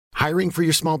Hiring for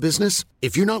your small business?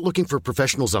 If you're not looking for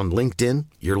professionals on LinkedIn,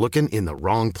 you're looking in the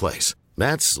wrong place.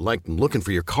 That's like looking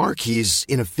for your car keys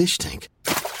in a fish tank.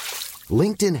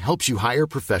 LinkedIn helps you hire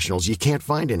professionals you can't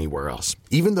find anywhere else,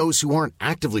 even those who aren't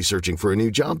actively searching for a new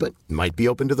job but might be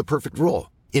open to the perfect role.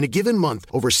 In a given month,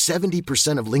 over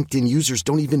 70% of LinkedIn users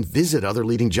don't even visit other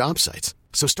leading job sites.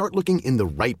 So start looking in the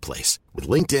right place. With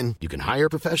LinkedIn, you can hire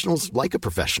professionals like a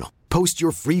professional. Post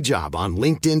your free job on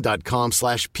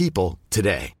linkedin.com/people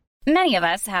today. Many of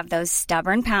us have those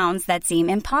stubborn pounds that seem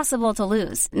impossible to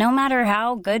lose, no matter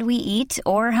how good we eat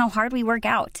or how hard we work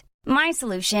out. My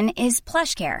solution is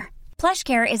PlushCare.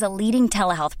 PlushCare is a leading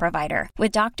telehealth provider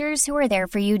with doctors who are there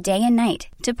for you day and night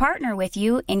to partner with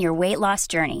you in your weight loss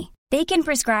journey. They can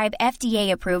prescribe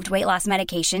FDA-approved weight loss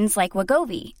medications like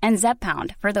Wegovy and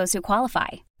Zepbound for those who qualify.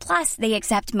 Plus, they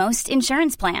accept most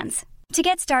insurance plans. To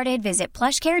get started, visit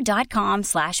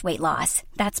plushcare.com/weightloss.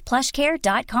 That's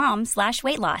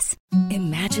plushcare.com/weightloss.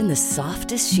 Imagine the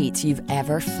softest sheets you've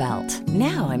ever felt.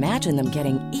 Now imagine them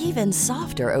getting even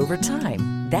softer over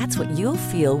time. That's what you'll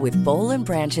feel with Boll &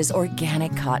 Branch's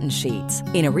organic cotton sheets.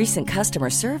 In a recent customer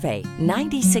survey,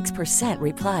 96%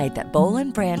 replied that Boll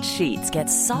 & Branch sheets get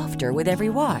softer with every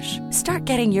wash. Start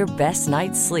getting your best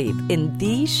night's sleep in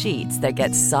these sheets that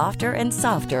get softer and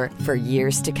softer for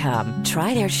years to come.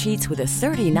 Try their sheets with a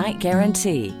 30-night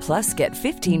guarantee. Plus, get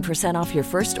 15% off your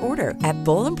first order at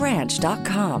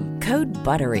bollandbranch.com. Code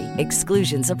BUTTERY.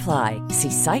 Exclusions apply. See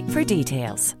site for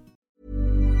details.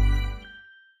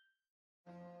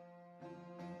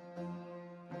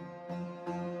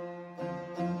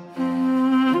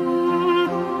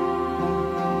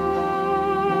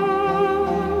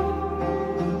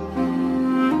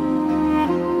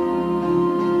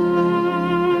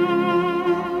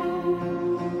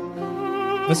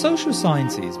 The social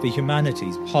sciences, the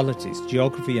humanities, politics,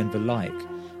 geography and the like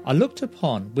are looked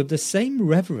upon with the same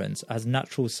reverence as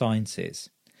natural sciences.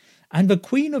 And the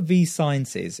queen of these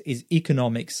sciences is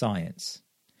economic science.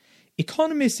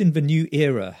 Economists in the new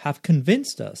era have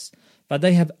convinced us that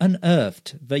they have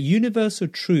unearthed the universal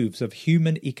truths of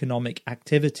human economic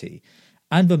activity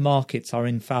and the markets are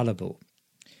infallible.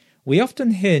 We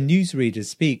often hear newsreaders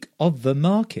speak of the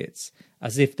markets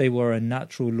as if they were a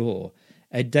natural law,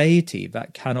 a deity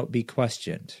that cannot be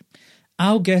questioned.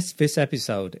 Our guest this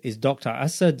episode is Dr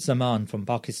Asad Zaman from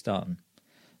Pakistan.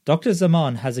 Dr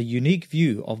Zaman has a unique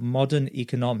view of modern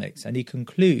economics and he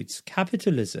concludes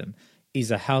capitalism is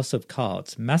a house of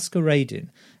cards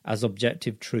masquerading as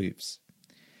objective truths.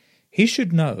 He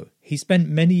should know he spent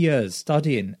many years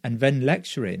studying and then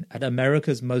lecturing at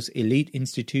America's most elite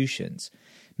institutions,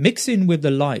 mixing with the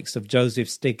likes of Joseph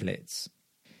Stiglitz.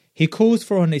 He calls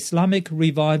for an Islamic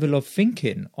revival of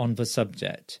thinking on the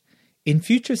subject. In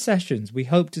future sessions, we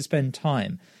hope to spend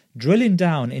time drilling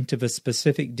down into the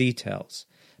specific details.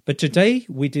 But today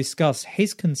we discuss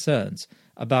his concerns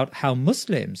about how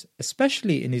Muslims,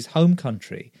 especially in his home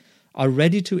country, are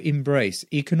ready to embrace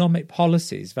economic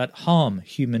policies that harm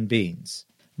human beings.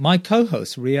 My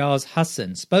co-host Riaz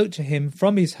Hassan spoke to him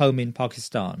from his home in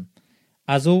Pakistan.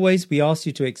 As always, we ask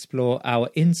you to explore our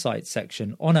insights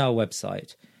section on our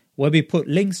website, where we put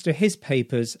links to his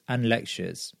papers and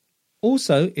lectures.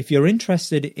 Also, if you're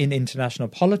interested in international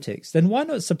politics, then why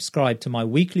not subscribe to my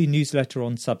weekly newsletter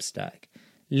on Substack?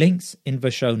 Links in the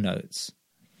show notes.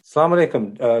 Assalamu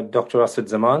alaikum, Dr. Asad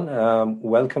Zaman.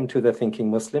 Welcome to The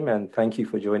Thinking Muslim and thank you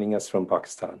for joining us from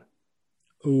Pakistan.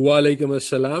 Wa alaikum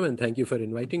assalam and thank you for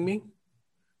inviting me.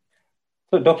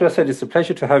 So, Dr. Asad, it's a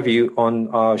pleasure to have you on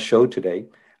our show today.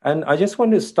 And I just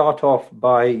want to start off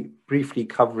by briefly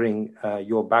covering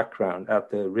your background at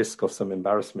the risk of some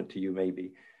embarrassment to you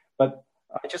maybe. But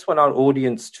I just want our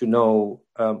audience to know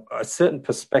a certain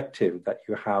perspective that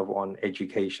you have on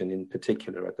education in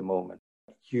particular at the moment.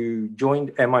 You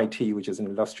joined MIT, which is an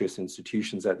illustrious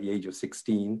institution, at the age of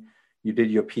 16. You did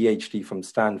your PhD from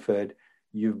Stanford.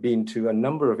 You've been to a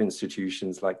number of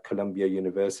institutions like Columbia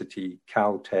University,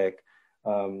 Caltech.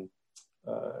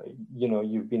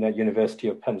 You've been at University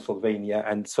of Pennsylvania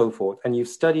and so forth. And you've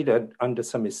studied under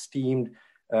some esteemed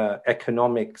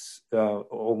economics,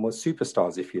 almost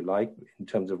superstars, if you like, in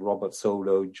terms of Robert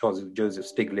Solow, Joseph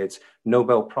Stiglitz,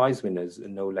 Nobel Prize winners,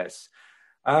 no less.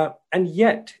 And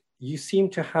yet, you seem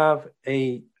to have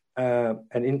an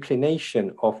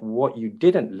inclination of what you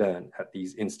didn't learn at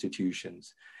these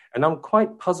institutions. And I'm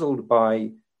quite puzzled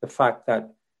by the fact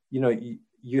that,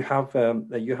 you have a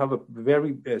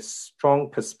very strong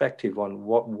perspective on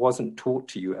what wasn't taught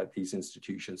to you at these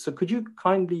institutions. So could you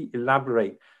kindly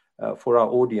elaborate for our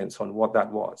audience on what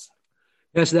that was?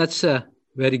 Yes, that's a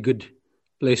very good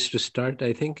place to start,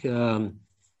 I think.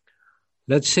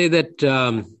 Let's say that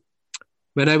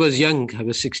When I was young, I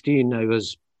was 16, I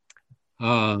was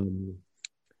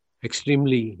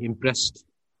extremely impressed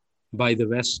by the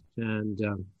West, and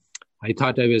I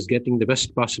thought I was getting the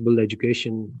best possible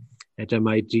education at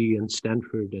MIT and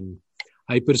Stanford, and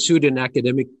I pursued an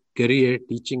academic career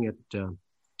teaching at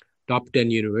top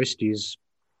 10 universities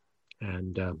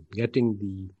and getting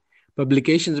the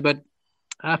publications. But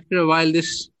after a while,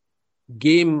 this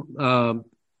game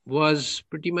was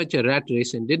pretty much a rat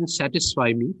race and didn't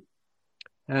satisfy me.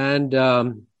 And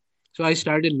so I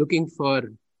started looking for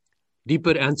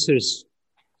deeper answers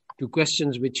to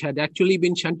questions which had actually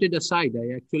been shunted aside.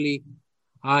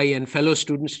 I and fellow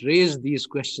students raised these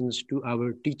questions to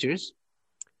our teachers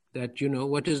that,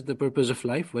 what is the purpose of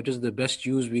life? What is the best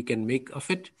use we can make of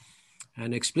it?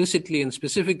 And explicitly and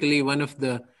specifically, one of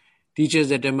the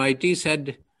teachers at MIT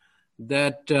said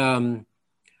that,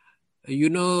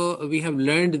 we have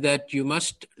learned that you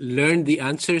must learn the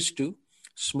answers to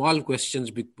small questions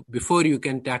before you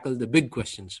can tackle the big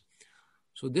questions.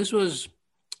 So this was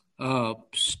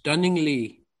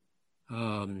stunningly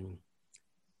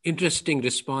interesting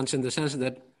response in the sense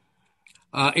that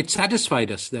it satisfied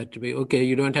us that,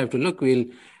 you don't have to look. We'll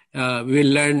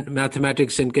learn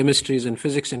mathematics and chemistries and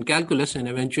physics and calculus, and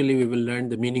eventually we will learn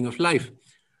the meaning of life.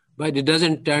 But it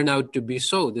doesn't turn out to be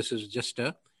so. This is just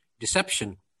a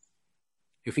deception.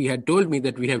 If he had told me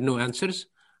that we have no answers,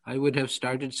 I would have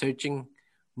started searching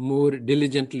more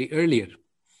diligently earlier.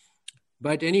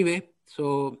 But anyway,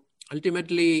 so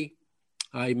ultimately,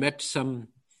 I met some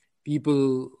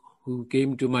people who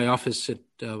came to my office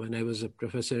when I was a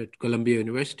professor at Columbia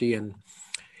University and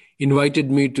invited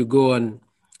me to go and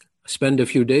spend a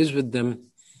few days with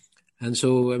them. And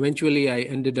so eventually I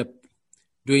ended up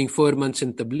doing 4 months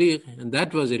in Tabligh, and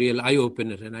that was a real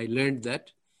eye-opener. And I learned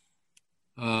that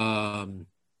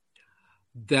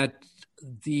that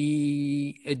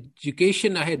the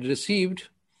education I had received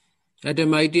at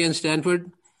MIT and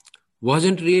Stanford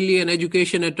wasn't really an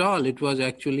education at all. It was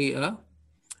actually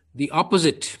the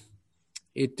opposite.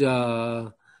 It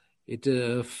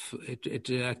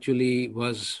actually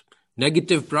was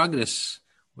negative progress.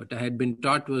 What I had been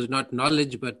taught was not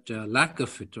knowledge, but lack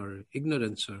of it, or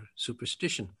ignorance, or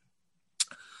superstition.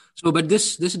 So, but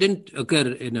this didn't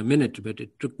occur in a minute, but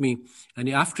it took me, and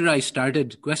after I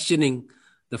started questioning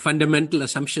the fundamental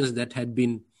assumptions that had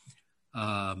been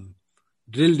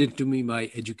drilled into me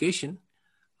by education,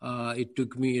 it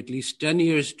took me at least 10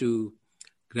 years to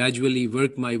gradually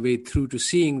work my way through to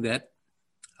seeing that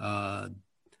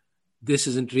this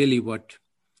isn't really what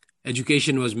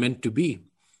education was meant to be.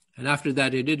 And after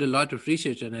that, I did a lot of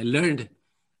research and I learned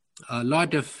a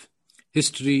lot of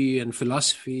history and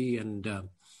philosophy and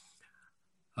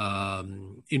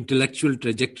intellectual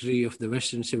trajectory of the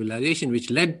Western civilization, which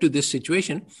led to this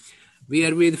situation.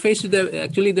 We're faced with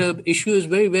the issue is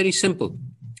very, very simple.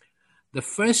 The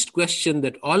first question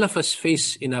that all of us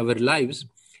face in our lives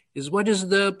is, what is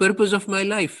the purpose of my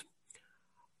life?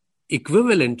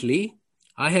 Equivalently,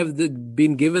 I have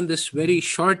been given this very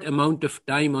short amount of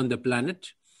time on the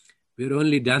planet. We're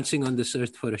only dancing on this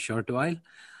earth for a short while.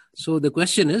 So the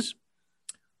question is,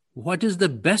 what is the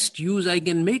best use I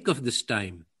can make of this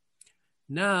time?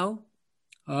 Now,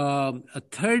 a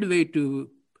third way to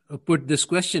put this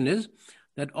question is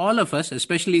that all of us,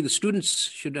 especially the students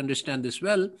should understand this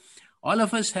well, all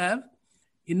of us have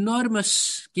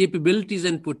enormous capabilities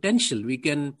and potential. We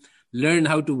can learn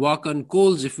how to walk on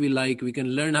coals if we like. We can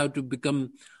learn how to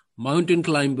become mountain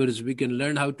climbers. We can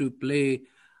learn how to play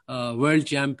world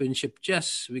championship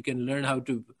chess. We can learn how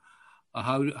to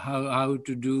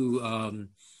do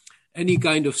any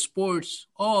kind of sports,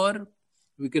 or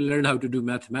we can learn how to do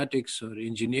mathematics or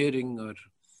engineering or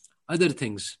other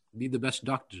things, be the best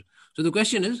doctor. So the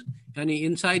question is,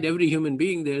 inside every human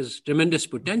being, there's tremendous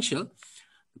potential.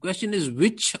 The question is,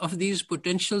 which of these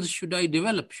potentials should I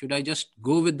develop? Should I just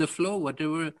go with the flow,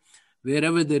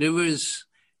 wherever the river is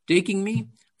taking me,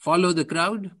 follow the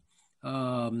crowd,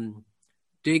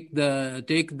 take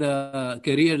the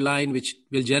career line which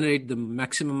will generate the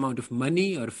maximum amount of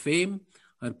money or fame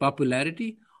or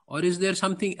popularity? Or is there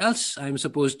something else I'm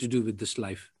supposed to do with this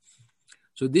life?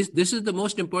 So this is the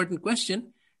most important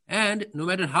question. And no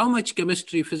matter how much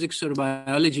chemistry, physics, or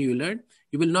biology you learn,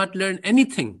 you will not learn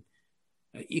anything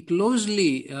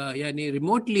remotely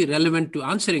relevant to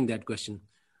answering that question.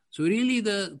 So really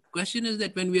the question is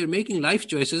that when we are making life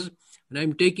choices, and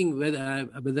I'm taking whether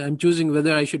I'm choosing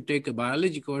whether I should take a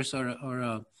biology course or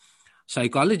a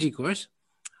psychology course,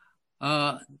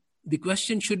 the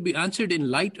question should be answered in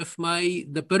light of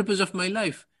the purpose of my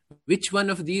life. Which one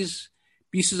of these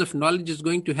pieces of knowledge is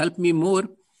going to help me more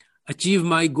achieve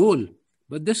my goal?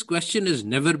 But this question is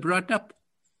never brought up.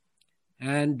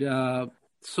 And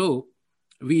So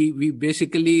we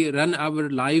basically run our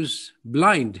lives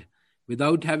blind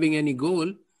without having any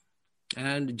goal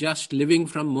and just living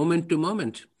from moment to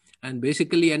moment and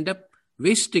basically end up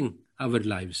wasting our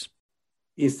lives.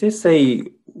 Is this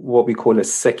what we call a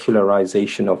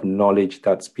secularization of knowledge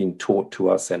that's been taught to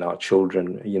us and our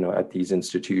children, at these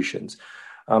institutions?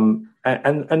 And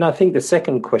I think the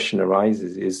second question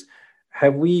arises is,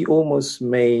 have we almost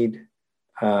been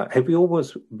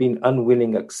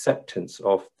unwilling acceptance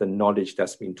of the knowledge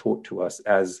that's been taught to us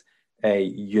as a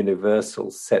universal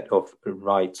set of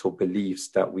rights or beliefs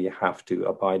that we have to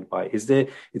abide by? Is there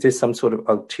some sort of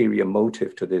ulterior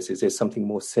motive to this? Is there something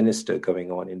more sinister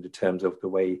going on in the terms of the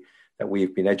way that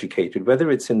we've been educated,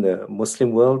 whether it's in the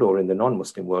Muslim world or in the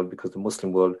non-Muslim world? Because the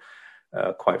Muslim world,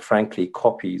 quite frankly,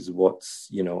 copies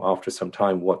after some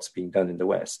time, what's being done in the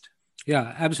West.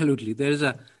 Yeah, absolutely. There's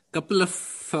a couple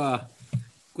of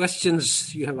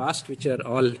questions you have asked, which are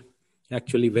all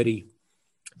actually very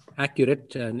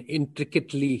accurate and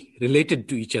intricately related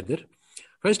to each other.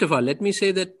 First of all, let me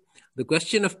say that the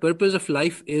question of purpose of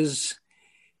life is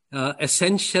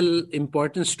essential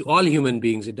importance to all human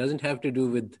beings. It doesn't have to do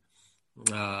with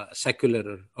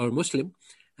secular or Muslim.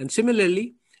 And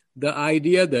similarly, the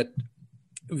idea that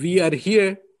we are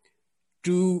here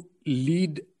to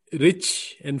lead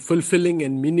rich and fulfilling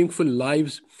and meaningful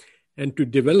lives and to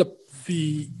develop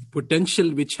the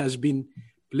potential which has been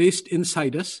placed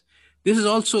inside us, this is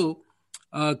also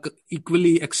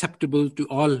equally acceptable to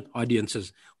all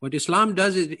audiences. What Islam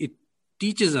does is it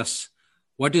teaches us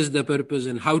what is the purpose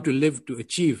and how to live to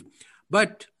achieve.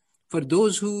 But for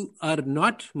those who are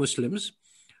not Muslims,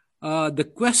 the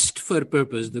quest for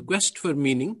purpose, the quest for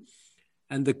meaning,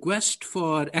 and the quest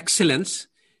for excellence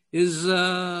is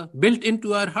built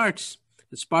into our hearts.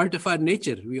 It's part of our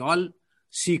nature. We all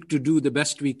seek to do the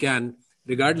best we can,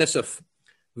 regardless of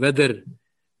whether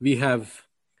we have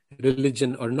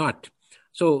religion or not.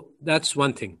 So that's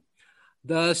one thing.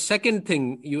 The second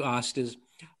thing you asked is,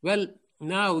 well,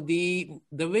 now the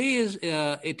way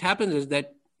it happens is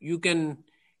that you can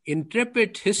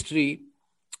interpret history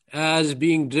as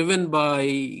being driven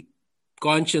by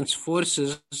conscious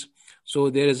forces. So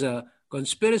there is a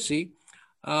conspiracy.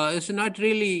 It's not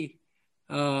really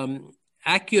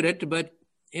accurate, but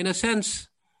in a sense,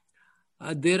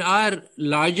 there are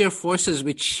larger forces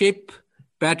which shape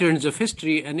patterns of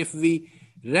history. And if we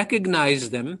recognize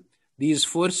them, these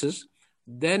forces,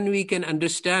 then we can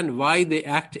understand why they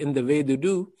act in the way they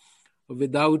do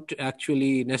without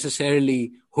actually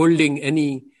necessarily holding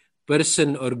any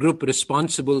person or group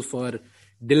responsible for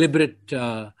deliberate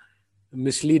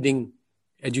misleading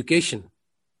education.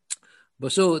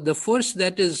 So the force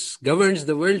that governs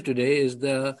the world today is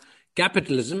the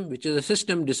capitalism, which is a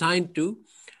system designed to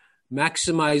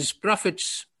maximize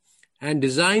profits and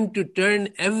designed to turn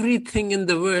everything in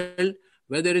the world,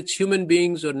 whether it's human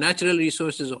beings or natural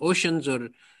resources, or oceans or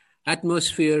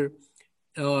atmosphere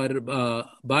or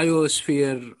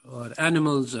biosphere or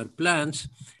animals or plants,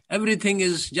 everything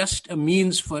is just a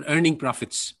means for earning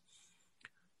profits.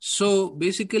 So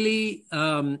basically,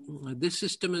 this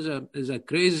system is a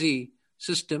crazy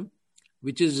system,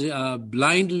 which is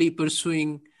blindly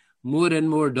pursuing more and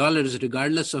more dollars,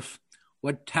 regardless of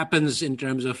what happens in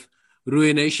terms of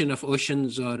ruination of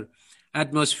oceans or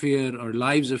atmosphere or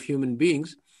lives of human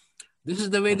beings. This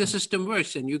is the way the system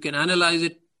works, and you can analyze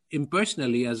it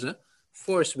impersonally as a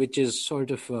force which is sort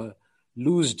of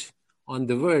loosed on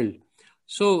the world.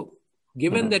 So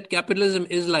given that capitalism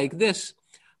is like this,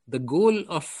 the goal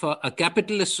of a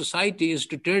capitalist society is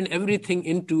to turn everything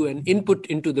into an input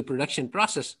into the production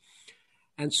process.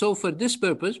 And so for this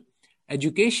purpose,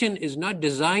 education is not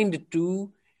designed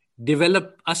to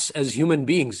develop us as human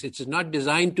beings. It's not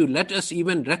designed to let us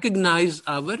even recognize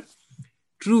our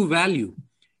true value.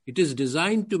 It is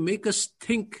designed to make us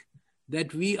think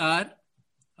that we are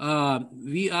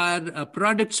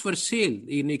products for sale.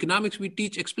 In economics, we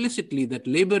teach explicitly that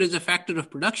labor is a factor of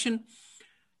production,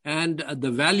 and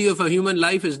the value of a human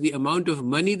life is the amount of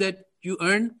money that you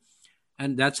earn.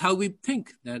 And that's how we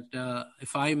think, that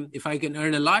if I can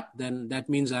earn a lot, then that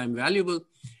means I'm valuable.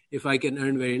 If I can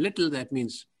earn very little, that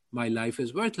means my life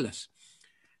is worthless.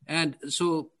 And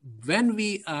so when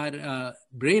we are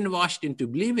brainwashed into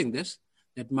believing this,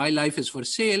 that my life is for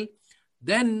sale,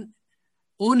 then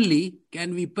only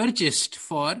can we purchased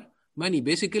for money.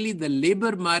 Basically, the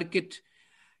labor market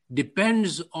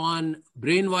depends on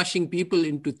brainwashing people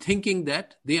into thinking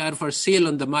that they are for sale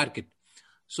on the market.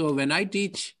 So when I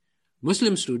teach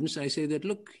Muslim students, I say that,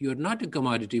 look, you're not a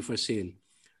commodity for sale.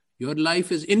 Your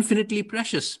life is infinitely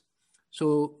precious.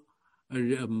 So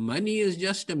money is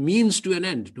just a means to an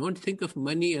end. Don't think of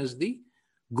money as the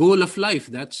goal of life.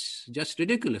 That's just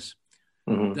ridiculous.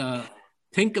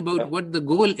 Think about what the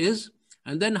goal is,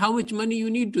 and then how much money you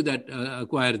need to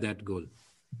acquire that goal.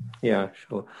 Yeah,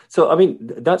 sure. So, I mean,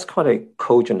 that's quite a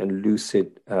cogent and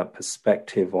lucid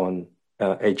perspective on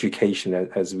education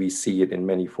as we see it in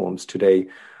many forms today.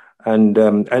 And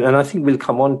I think we'll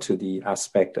come on to the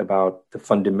aspect about the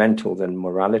fundamentals and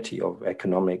morality of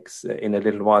economics in a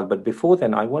little while. But before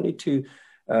then, I wanted to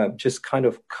just kind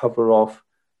of cover off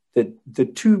the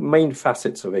two main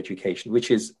facets of education,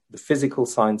 which is the physical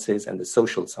sciences and the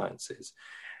social sciences.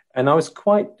 And I was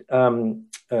quite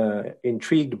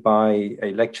intrigued by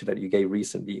a lecture that you gave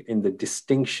recently in the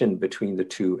distinction between the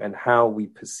two and how we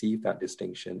perceive that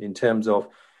distinction in terms of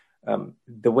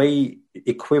the way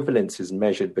equivalence is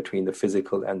measured between the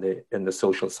physical and the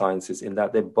social sciences, in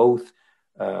that they're both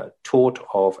taught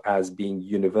of as being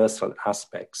universal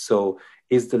aspects. So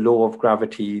is the law of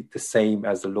gravity the same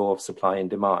as the law of supply and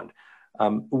demand?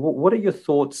 What are your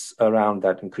thoughts around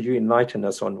that? And could you enlighten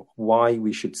us on why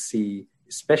we should see,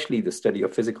 especially the study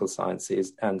of physical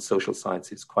sciences and social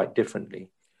sciences, quite differently?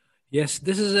 Yes,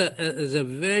 this is a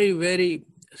very, very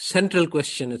central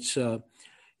question.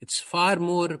 It's far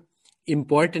more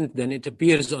important than it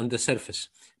appears on the surface,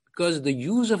 because the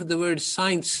use of the word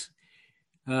science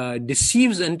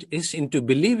deceives us into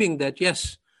believing that,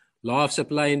 yes, law of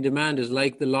supply and demand is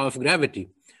like the law of gravity.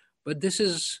 But this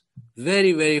is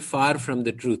very, very far from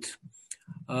the truth.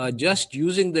 Just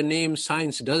using the name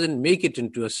science doesn't make it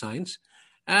into a science.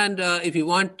 And if you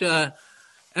want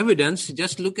evidence,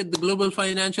 just look at the global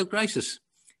financial crisis.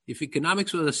 If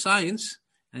economics was a science,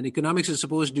 and economics is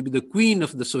supposed to be the queen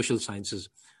of the social sciences,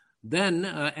 then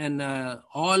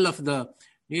all of the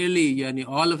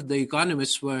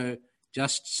economists were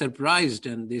just surprised,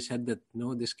 and they said that,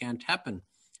 no, this can't happen.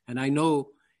 And I know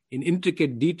in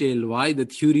intricate detail why the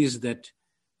theories that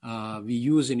we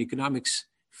use in economics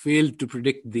failed to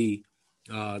predict the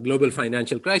global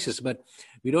financial crisis. But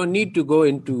we don't need to go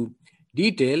into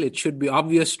detail. It should be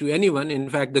obvious to anyone. In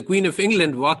fact, the Queen of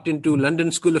England walked into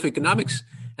London School of Economics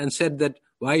and said that,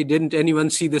 why didn't anyone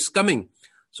see this coming?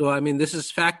 So, I mean, this is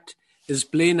fact is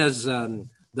plain as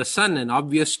the sun and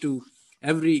obvious to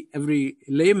every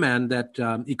layman that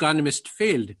economists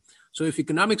failed. So if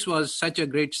economics was such a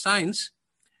great science,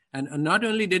 and not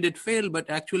only did it fail, but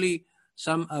actually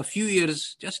just a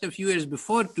few years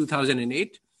before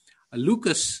 2008,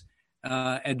 Lucas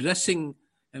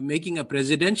making a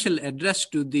presidential address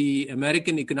to the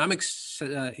American Economics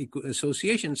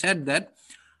Association said that,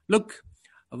 look,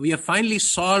 we have finally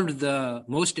solved the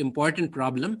most important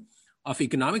problem of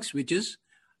economics, which is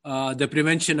the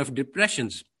prevention of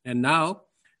depressions. And now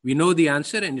we know the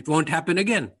answer, and it won't happen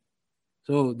again.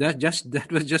 So that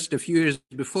was just a few years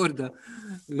before the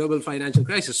global financial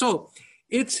crisis. So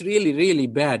it's really, really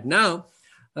bad. Now,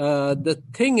 the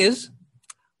thing is,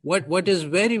 what is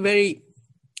very, very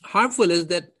harmful is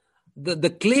that the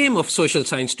claim of social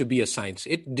science to be a science,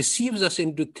 it deceives us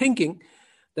into thinking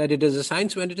that it is a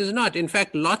science when it is not. In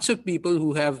fact, lots of people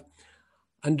who have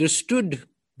understood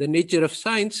the nature of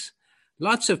science,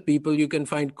 lots of people, you can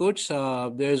find quotes.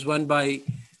 There's one by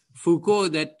Foucault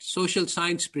that social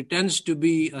science pretends to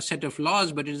be a set of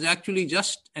laws, but it is actually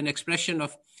just an expression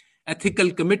of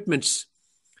ethical commitments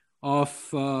of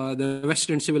the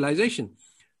Western civilization.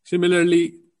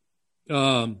 Similarly,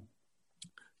 there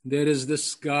is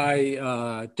this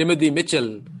guy, Timothy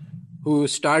Mitchell, who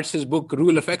starts his book,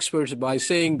 Rule of Experts, by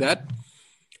saying that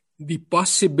the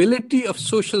possibility of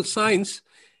social science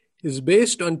is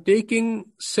based on taking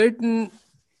certain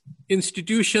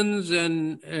institutions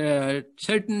and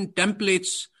certain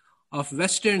templates of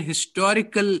Western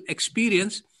historical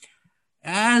experience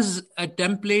as a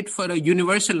template for a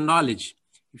universal knowledge.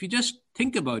 If you just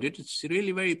think about it, it's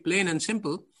really very plain and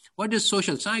simple. What is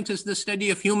social science? It's the study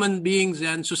of human beings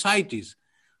and societies.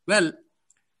 Well,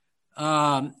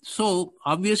 so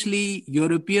obviously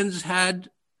Europeans had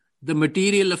the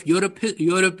material of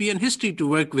European history to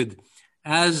work with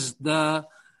as the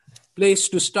place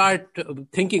to start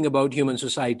thinking about human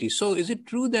society. So is it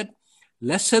true that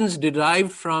lessons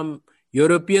derived from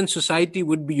European society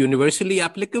would be universally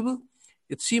applicable?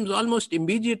 It seems almost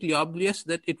immediately obvious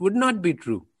that it would not be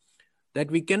true,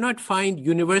 that we cannot find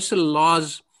universal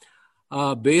laws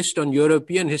based on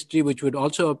European history, which would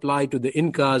also apply to the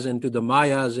Incas and to the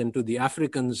Mayas and to the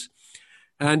Africans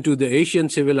and to the Asian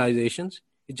civilizations.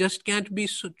 It just can't be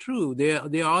so true.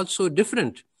 They are all so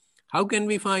different. How can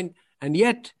we find, and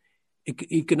yet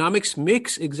economics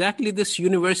makes exactly this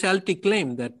universality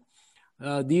claim that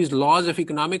these laws of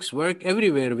economics work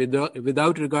everywhere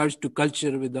without regards to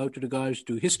culture, without regards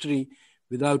to history,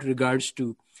 without regards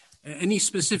to any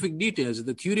specific details.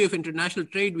 The theory of international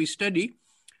trade we study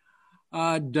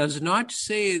does not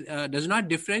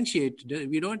differentiate.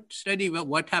 We don't study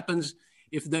what happens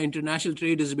if the international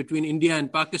trade is between India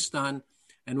and Pakistan,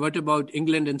 and what about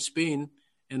England and Spain,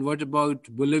 and what about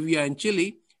Bolivia and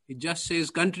Chile. It just says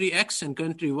country X and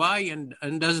country Y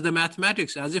and does the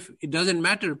mathematics as if it doesn't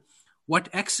matter what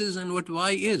X is and what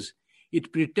Y is.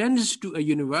 It pretends to a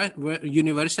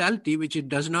universality which it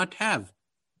does not have.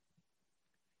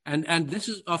 And this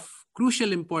is of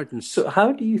crucial importance. So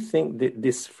how do you think that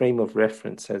this frame of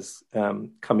reference has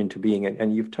come into being?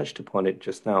 And you've touched upon it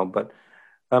just now, but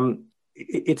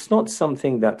it's not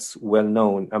something that's well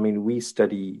known. I mean, we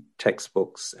study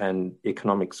textbooks, and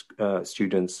economics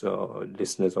students or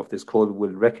listeners of this call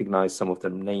will recognize some of the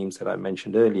names that I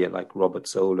mentioned earlier, like Robert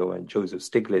Solow and Joseph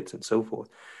Stiglitz and so forth.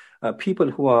 People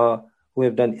who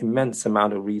have done immense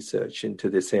amount of research into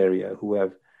this area, who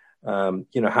have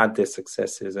had their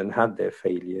successes and had their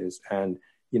failures, and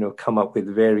come up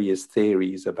with various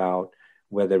theories about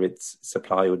whether it's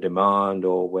supply or demand,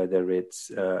 or whether it's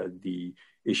the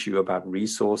issue about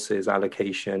resources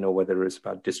allocation, or whether it's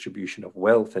about distribution of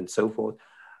wealth and so forth.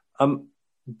 Are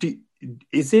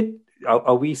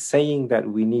we saying that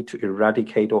we need to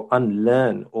eradicate or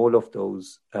unlearn all of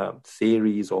those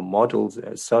theories or models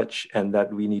as such, and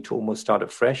that we need to almost start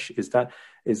afresh? Is that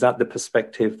the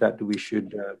perspective that we should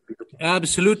be looking at?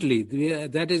 Absolutely.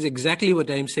 That is exactly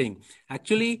what I'm saying.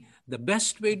 Actually, the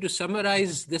best way to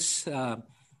summarize this,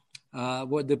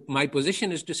 my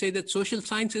position is to say that social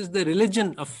science is the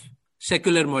religion of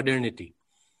secular modernity.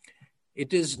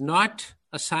 It is not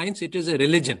a science, it is a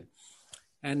religion.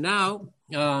 And now,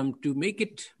 to make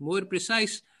it more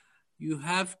precise, you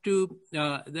have to,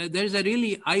 there's a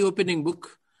really eye-opening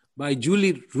book by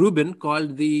Julie Rubin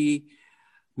called The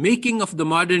Making of the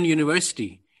Modern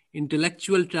University,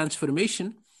 Intellectual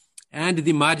Transformation and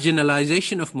the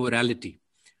Marginalization of Morality.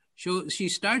 So she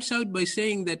starts out by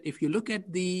saying that if you look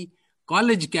at the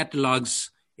college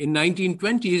catalogs in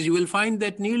 1920s, you will find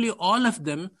that nearly all of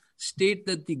them state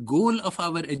that the goal of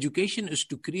our education is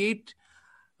to create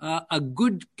a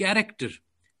good character,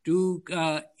 to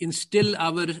instill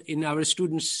in our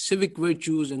students civic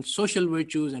virtues and social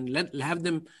virtues, and have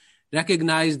them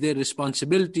recognize their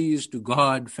responsibilities to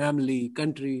God, family,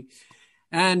 country,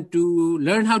 and to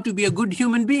learn how to be a good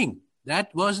human being.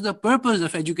 That was the purpose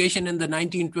of education in the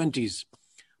 1920s.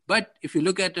 But if you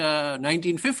look at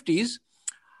 1950s,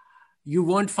 you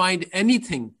won't find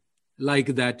anything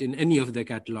like that in any of the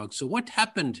catalogs. So what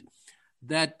happened?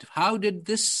 How did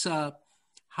this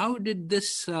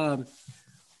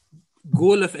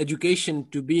goal of education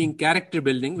to being character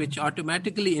building, which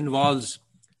automatically involves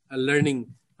a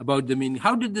learning about the meaning,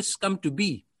 how did this come to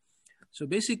be? So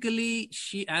basically,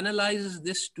 she analyzes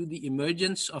this to the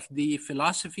emergence of the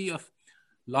philosophy of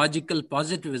logical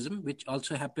positivism, which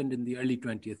also happened in the early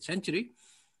 20th century.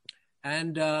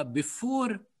 And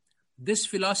before this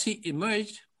philosophy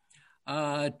emerged,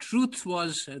 truth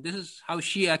was, this is how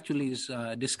she actually is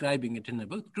describing it in the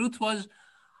book, truth was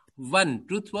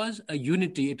a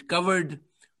unity. It covered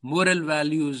moral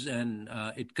values, and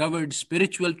it covered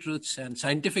spiritual truths and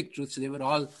scientific truths. They were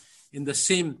all in the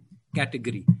same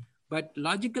category. But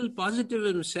logical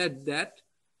positivism said that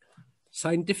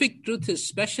scientific truth is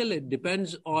special. It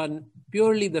depends on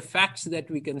purely the facts that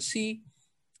we can see,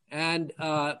 and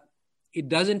it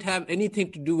doesn't have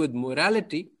anything to do with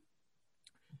morality.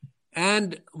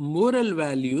 And moral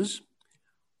values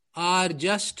are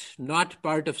just not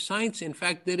part of science. In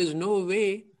fact, there is no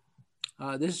way,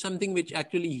 this is something which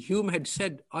actually Hume had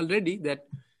said already, that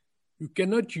you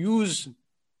cannot use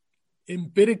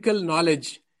empirical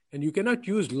knowledge and you cannot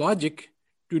use logic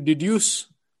to deduce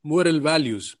moral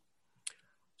values.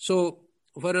 So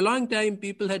for a long time,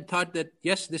 people had thought that,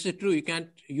 yes, this is true. You can't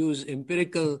use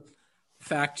empirical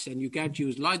facts and you can't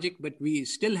use logic, but we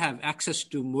still have access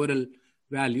to moral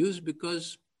values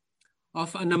because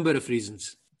of a number of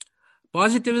reasons.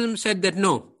 Positivism said that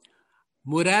no,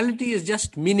 morality is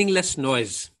just meaningless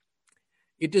noise.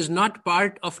 It is not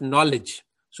part of knowledge.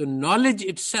 So knowledge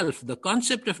itself, the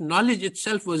concept of knowledge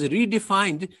itself was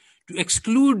redefined to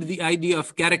exclude the idea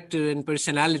of character and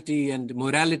personality and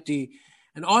morality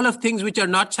and all of things which are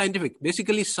not scientific.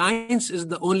 Basically, science is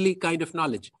the only kind of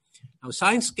knowledge. Now,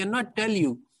 science cannot tell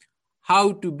you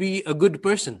how to be a good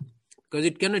person because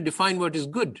it cannot define what is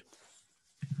good.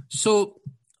 So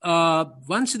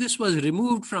once this was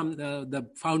removed from the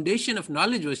foundation of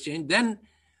knowledge was changed, then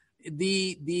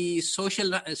the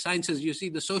social sciences, you see,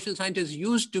 the social scientists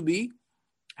used to be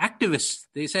activists.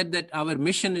 They said that our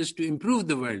mission is to improve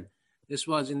the world. This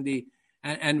was in the,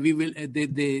 and we will,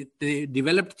 they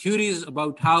developed theories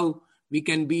about how we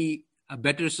can be a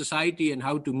better society and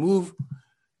how to move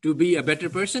to be a better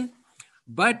person.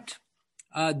 But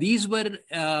these were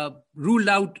ruled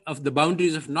out of the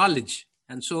boundaries of knowledge.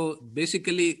 And so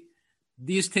basically,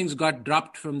 these things got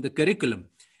dropped from the curriculum.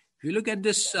 If you look at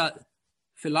this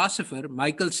philosopher,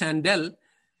 Michael Sandel,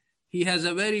 he has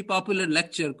a very popular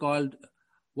lecture called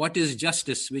What is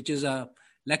Justice, which is a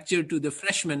lecture to the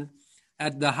freshmen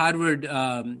at the Harvard,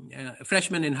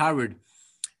 freshmen in Harvard.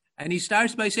 And he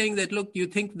starts by saying that, look, you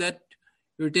think that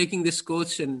you're taking this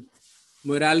course in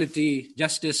morality,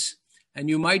 justice, and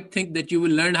you might think that you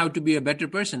will learn how to be a better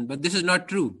person, but this is not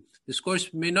true. This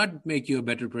course may not make you a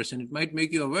better person. It might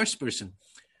make you a worse person.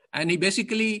 And he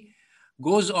basically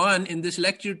goes on in this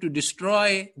lecture to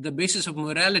destroy the basis of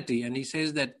morality. And he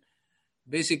says that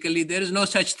basically there is no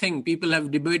such thing. People have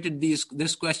debated these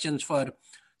questions for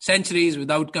centuries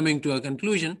without coming to a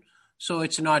conclusion. So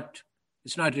it's not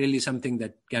really something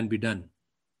that can be done.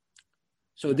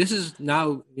 So this is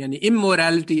now,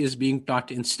 immorality is being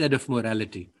taught instead of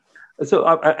morality. So,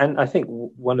 and I think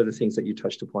one of the things that you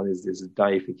touched upon is this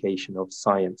deification of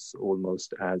science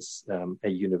almost as a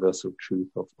universal truth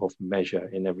of measure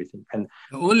in everything. And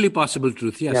the only possible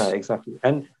truth, yes. Yeah, exactly.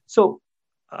 And so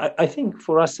I think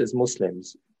for us as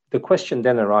Muslims, the question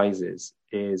then arises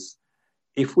is,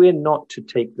 if we're not to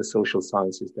take the social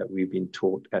sciences that we've been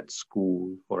taught at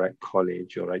school or at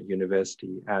college or at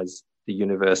university as the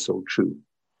universal truth,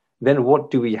 then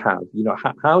what do we have?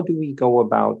 How do we go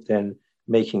about then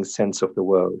making sense of the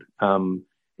world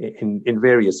in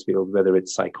various fields, whether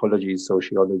it's psychology,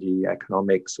 sociology,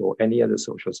 economics, or any other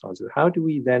social sciences? How do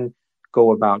we then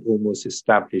go about almost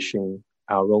establishing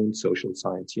our own social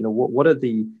science? What are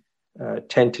the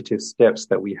tentative steps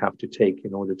that we have to take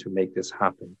in order to make this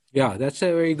happen? Yeah, that's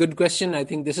a very good question. I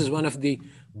think this is one of the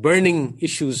burning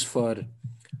issues for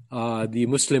the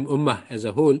Muslim Ummah as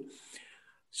a whole.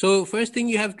 So first thing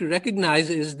you have to recognize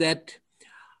is that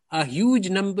a huge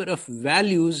number of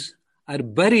values are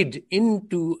buried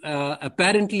into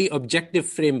apparently objective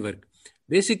framework.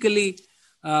 Basically,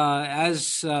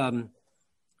 as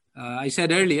I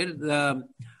said earlier,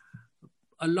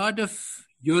 a lot of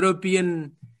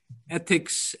European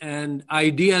ethics and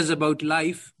ideas about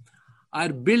life are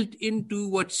built into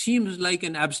what seems like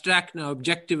an abstract, now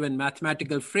objective and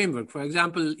mathematical framework. For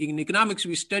example, in economics,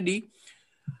 we study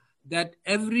that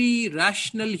every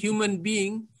rational human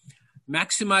being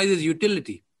maximizes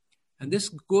utility. And this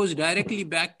goes directly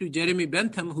back to Jeremy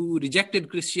Bentham, who rejected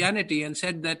Christianity and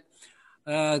said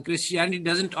that Christianity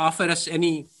doesn't offer us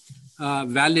any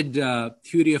valid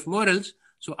theory of morals.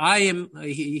 So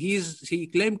he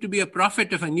claimed to be a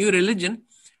prophet of a new religion.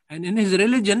 And in his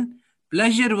religion,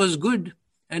 pleasure was good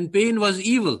and pain was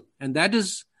evil. And that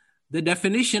is the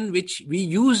definition which we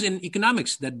use in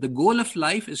economics, that the goal of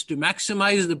life is to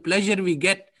maximize the pleasure we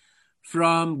get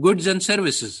from goods and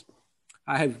services.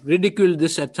 I have ridiculed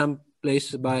this at some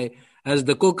place as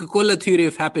the Coca-Cola theory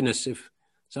of happiness. If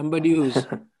somebody who's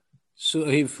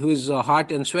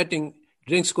hot and sweating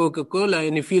drinks Coca-Cola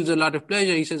and he feels a lot of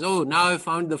pleasure, he says, "Oh, now I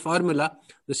found the formula,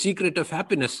 the secret of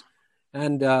happiness.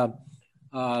 And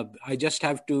I just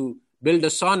have to build a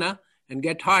sauna and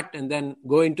get hot and then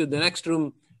go into the next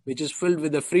room, which is filled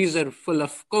with a freezer full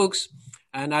of Cokes,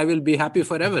 and I will be happy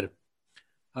forever."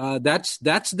 That's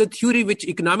the theory which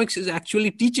economics is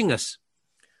actually teaching us.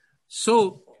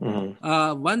 So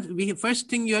first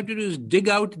thing you have to do is dig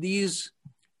out these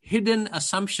hidden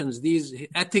assumptions, these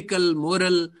ethical,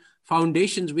 moral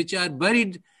foundations which are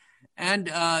buried, and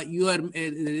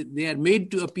they are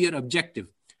made to appear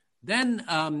objective. Then,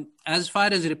 as far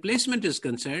as replacement is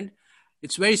concerned,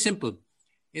 it's very simple.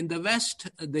 In the West,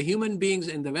 the human beings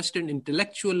in the Western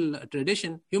intellectual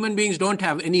tradition, human beings don't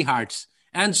have any hearts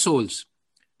and souls.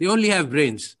 They only have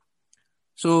brains.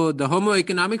 So the Homo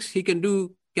economics, he can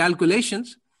do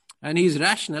calculations and he's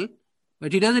rational,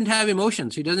 but he doesn't have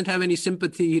emotions. He doesn't have any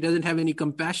sympathy. He doesn't have any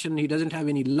compassion. He doesn't have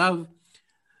any love.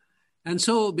 And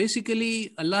so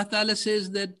basically Allah Ta'ala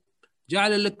says that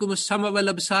جَعَلَ لَكُمُ السَّمْعَ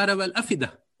وَالْأَبْصَارَ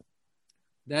وَالْأَفْئِدَةَ,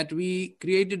 that we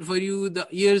created for you the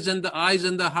ears and the eyes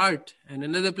and the heart. And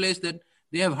another place that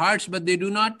they have hearts, but they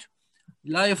do not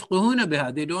لَا يَفْقَهُونَ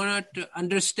بِهَا, they do not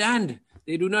understand.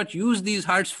 They do not use these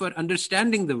hearts for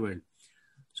understanding the world.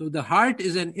 So the heart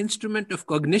is an instrument of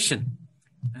cognition.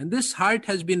 And this heart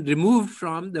has been removed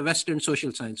from the Western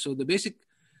social science. So the basic,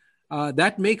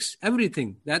 that makes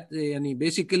everything.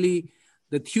 Basically,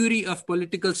 the theory of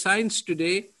political science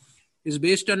today is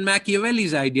based on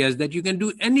Machiavelli's ideas that you can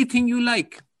do anything you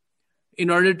like in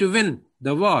order to win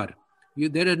the war.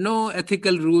 There are no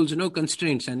ethical rules, no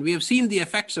constraints. And we have seen the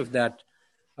effects of that.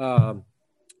 And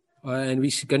we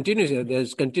continue,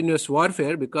 there's continuous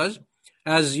warfare because,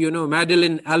 as you know,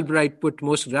 Madeleine Albright put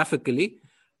most graphically,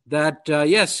 that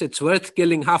yes, it's worth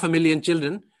killing 500,000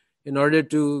 children in order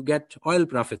to get oil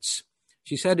profits.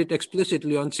 She said it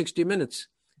explicitly on 60 Minutes.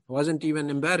 Wasn't even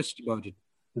embarrassed about it.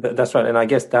 That's right. And I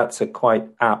guess that's a quite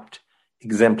apt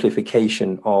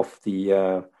exemplification of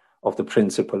the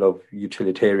principle of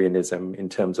utilitarianism in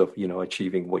terms of,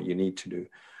 achieving what you need to do.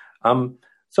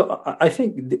 So I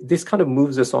think this kind of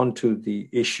moves us on to the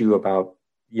issue about,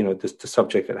 the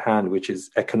subject at hand, which is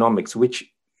economics,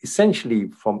 which essentially,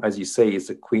 as you say, is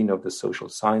the queen of the social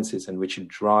sciences and which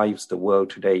drives the world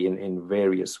today in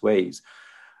various ways.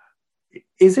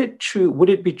 Is it true? Would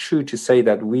it be true to say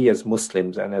that we as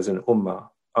Muslims and as an ummah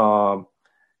are,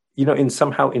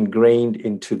 somehow ingrained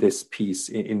into this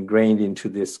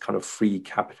kind of free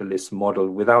capitalist model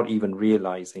without even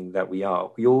realizing that we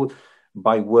are? We all,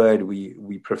 by word,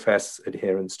 we profess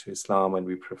adherence to Islam, and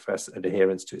we profess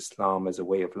adherence to Islam as a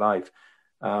way of life.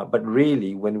 But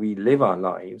really, when we live our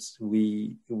lives,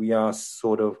 we are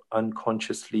sort of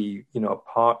unconsciously, a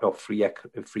part of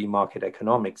free market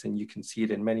economics, and you can see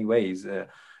it in many ways.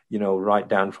 Right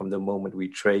down from the moment we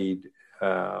trade,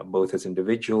 both as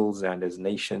individuals and as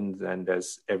nations and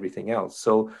as everything else.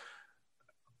 So,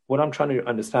 what I'm trying to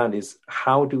understand is,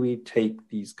 how do we take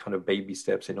these kind of baby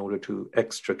steps in order to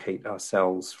extricate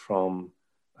ourselves from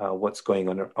what's going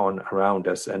on around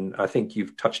us? And I think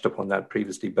you've touched upon that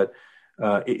previously, but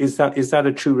is that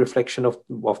a true reflection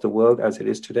of the world as it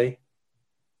is today?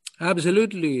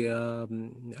 Absolutely.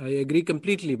 I agree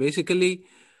completely. Basically,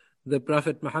 the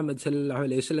Prophet Muhammad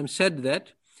ﷺ said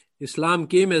that Islam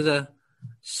came as a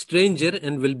stranger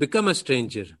and will become a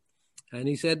stranger. And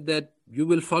he said that you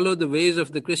will follow the ways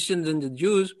of the Christians and the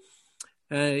Jews,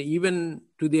 even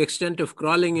to the extent of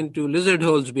crawling into lizard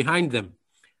holes behind them.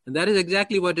 And that is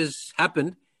exactly what has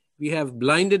happened. We have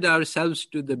blinded ourselves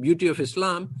to the beauty of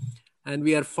Islam, and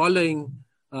we are following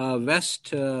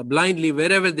West blindly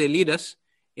wherever they lead us,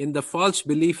 in the false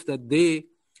belief that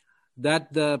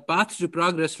the path to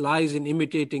progress lies in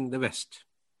imitating the West.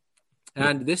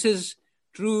 And this is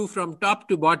true from top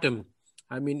to bottom.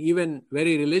 I mean, even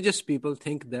very religious people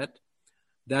think that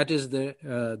is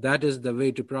the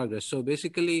way to progress. So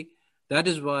basically, that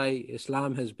is why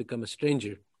Islam has become a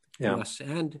stranger to us.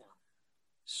 And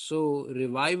so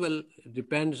revival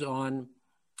depends on,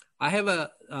 I have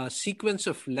a sequence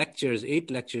of lectures,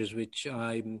 8 lectures, which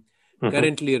I'm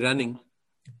currently running,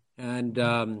 and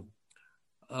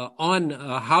on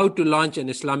how to launch an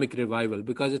Islamic revival,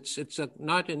 because it's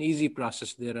not an easy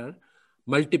process. There are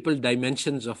multiple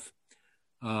dimensions of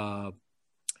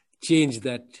change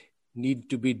that need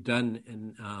to be done.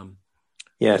 And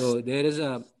so there is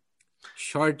a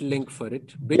short link for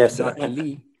it,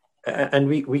 bit.ly. And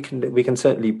we can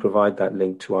certainly provide that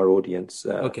link to our audience,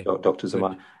 Dr.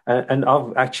 Zaman. And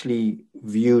I've actually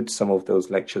viewed some of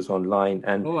those lectures online,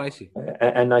 and I see.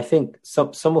 And I think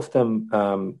some of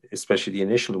them, especially the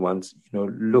initial ones,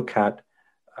 look at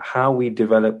how we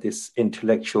develop this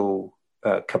intellectual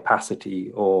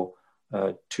capacity, or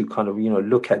to kind of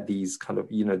look at these kind of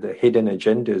the hidden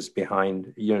agendas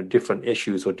behind different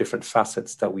issues or different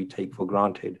facets that we take for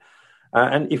granted.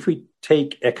 And if we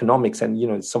take economics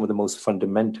and, some of the most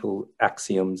fundamental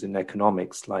axioms in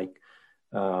economics, like,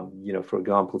 for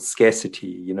example,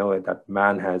 scarcity, that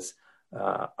man has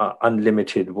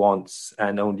unlimited wants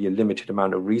and only a limited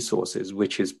amount of resources,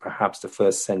 which is perhaps the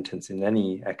first sentence in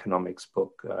any economics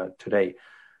book today.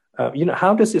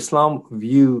 How does Islam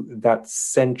view that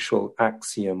central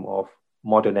axiom of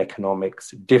modern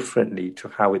economics differently to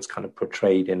how it's kind of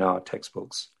portrayed in our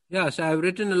textbooks? Yes, I've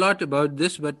written a lot about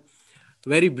this, but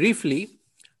very briefly,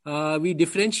 we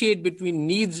differentiate between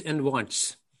needs and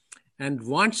wants. And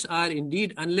wants are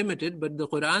indeed unlimited, but the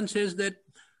Quran says that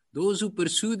those who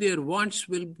pursue their wants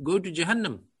will go to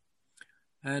Jahannam.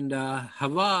 And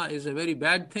hawa is a very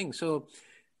bad thing. So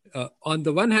on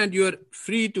the one hand, you're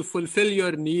free to fulfill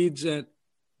your needs,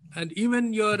 and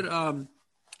even your,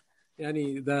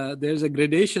 there's a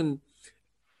gradation.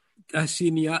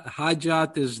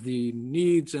 Hajat is the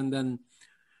needs, and then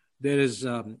there is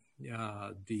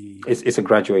It's a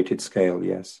graduated scale,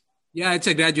 yes. Yeah, it's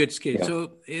a graduate scale. Yeah.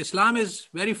 So Islam is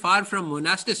very far from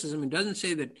monasticism. It doesn't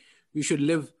say that you should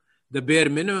live the bare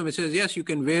minimum. It says, yes, you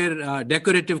can wear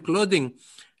decorative clothing.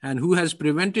 And who has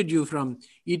prevented you from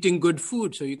eating good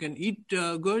food? So you can eat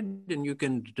good, and you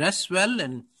can dress well,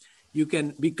 and you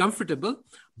can be comfortable.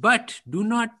 But do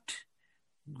not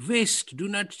waste. Do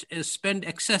not spend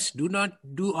excess. Do not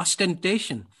do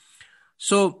ostentation.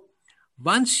 So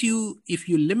if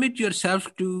you limit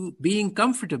yourself to being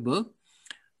comfortable,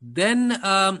 then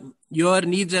your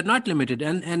needs are not limited.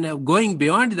 And going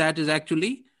beyond that is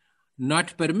actually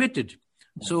not permitted.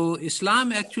 So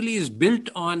Islamic society is built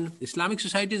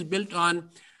on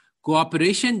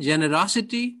cooperation,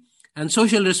 generosity, and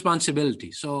social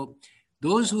responsibility. So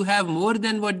those who have more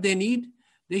than what they need,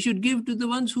 they should give to the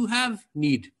ones who have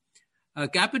need.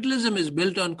 Capitalism is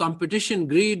built on competition,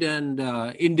 greed, and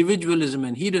individualism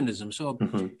and hedonism. So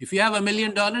if you have $1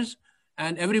 million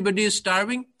and everybody is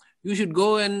starving, you should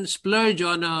go and splurge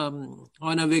on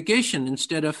a vacation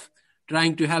instead of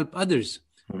trying to help others,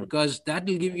 because that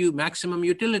will give you maximum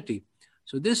utility.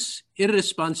 So this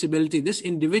irresponsibility, this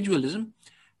individualism,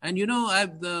 and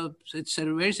it's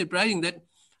very surprising that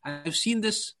I've seen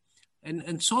this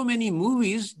in so many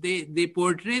movies. They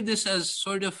portray this as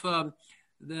sort of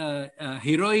the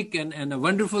heroic and a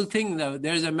wonderful thing.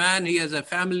 There's a man, he has a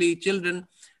family, children,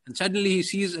 and suddenly he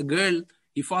sees a girl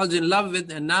he falls in love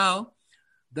with, and now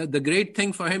the great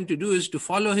thing for him to do is to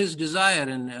follow his desire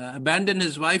and abandon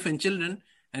his wife and children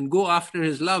and go after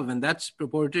his love, and that's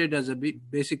purported as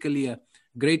basically a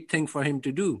great thing for him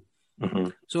to do.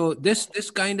 So this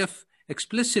kind of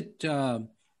explicit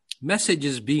message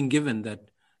is being given, that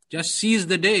just seize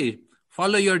the day,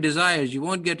 follow your desires, you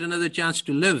won't get another chance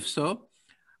to live. So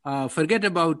forget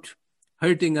about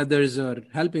hurting others or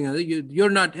helping others. You're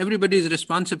not, everybody is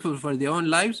responsible for their own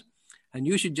lives, and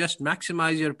you should just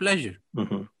maximize your pleasure.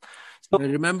 So, I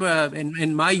remember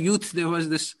in my youth, there was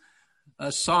this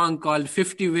song called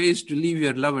 50 Ways to Leave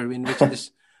Your Lover, in which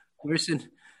this person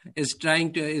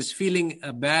is feeling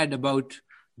bad about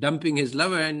dumping his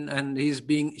lover, and he's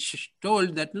being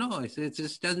told that no, it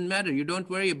just doesn't matter. You don't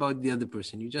worry about the other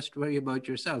person. You just worry about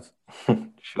yourself.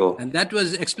 Sure. And that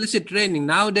was explicit training.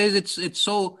 Nowadays, it's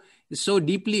so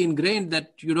deeply ingrained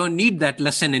that you don't need that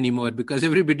lesson anymore because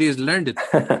everybody has learned it.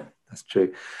 That's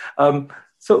true.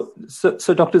 So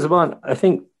Dr. Zaman, I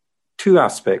think two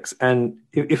aspects, and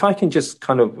if I can just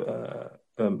kind of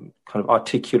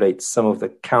articulate some of the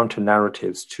counter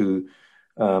narratives to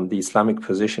the Islamic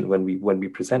position when we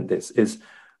present this is,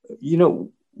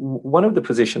 one of the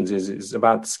positions is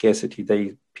about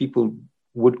scarcity. People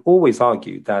would always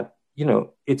argue that,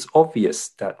 it's obvious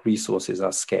that resources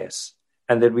are scarce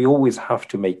and that we always have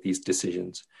to make these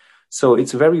decisions. So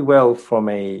it's very well from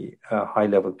a high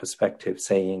level perspective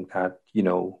saying that,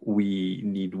 we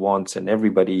need wants and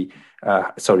everybody,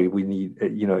 we need,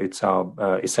 it's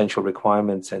our essential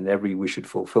requirements and we should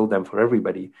fulfill them for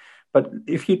everybody. But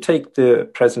if you take the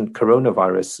present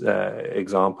coronavirus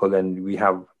example, and we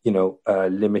have, a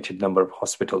limited number of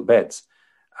hospital beds,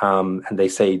 and they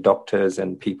say doctors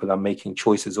and people are making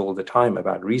choices all the time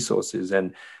about resources,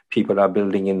 and people are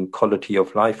building in quality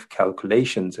of life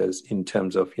calculations as in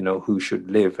terms of, who should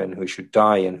live and who should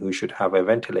die and who should have a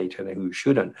ventilator and who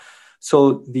shouldn't.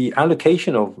 So the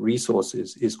allocation of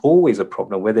resources is always a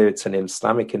problem, whether it's an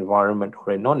Islamic environment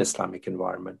or a non-Islamic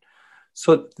environment.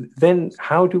 So then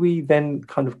how do we then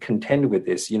kind of contend with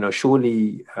this?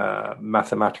 Surely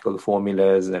mathematical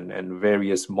formulas and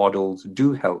various models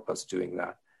do help us doing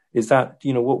that. Is that,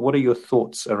 what are your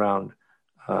thoughts around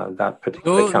that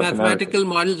particular counter-narrative? Mathematical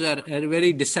models are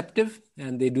very deceptive,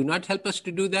 and they do not help us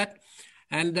to do that.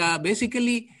 And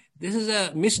basically, this is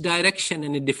a misdirection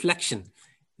and a deflection.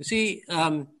 You see,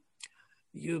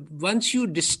 once you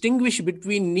distinguish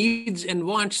between needs and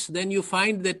wants, then you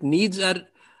find that needs are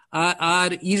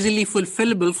easily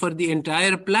fulfillable for the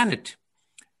entire planet.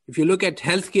 If you look at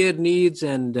healthcare needs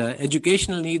and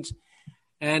educational needs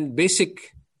and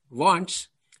basic wants,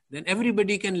 then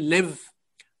everybody can live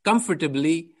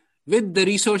comfortably with the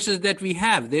resources that we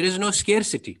have. There is no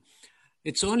scarcity.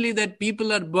 It's only that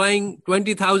people are buying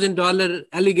 $20,000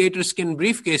 alligator skin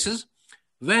briefcases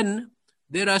when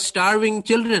there are starving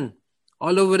children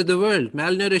all over the world,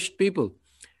 malnourished people.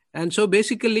 And so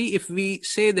basically, if we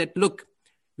say that, look,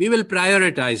 we will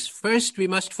prioritize. First, we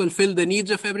must fulfill the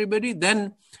needs of everybody.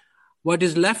 Then what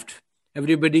is left,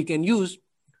 everybody can use.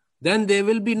 Then there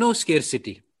will be no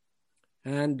scarcity.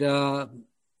 And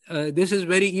this is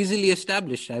very easily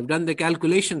established. I've done the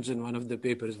calculations in one of the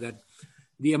papers that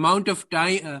the amount of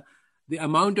time, the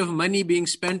amount of money being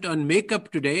spent on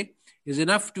makeup today is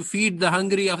enough to feed the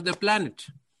hungry of the planet,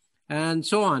 and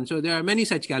so on. So there are many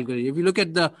such calculations. If you look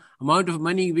at the amount of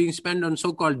money being spent on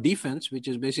so-called defense, which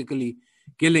is basically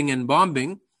killing and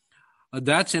bombing,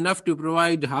 that's enough to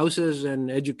provide houses and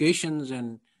educations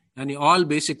and all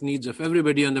basic needs of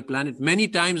everybody on the planet many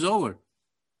times over.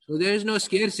 So there is no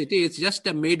scarcity. It's just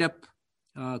a made-up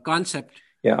concept.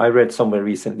 Yeah, I read somewhere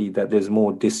recently that there's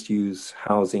more disused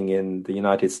housing in the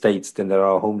United States than there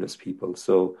are homeless people.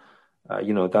 So,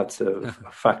 that's a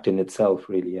fact in itself,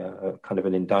 really, a kind of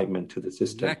an indictment to the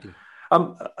system. Exactly.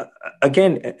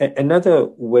 Again, another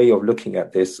way of looking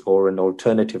at this, or an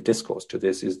alternative discourse to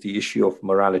this, is the issue of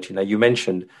morality. Now, you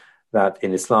mentioned that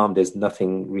in Islam, there's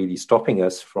nothing really stopping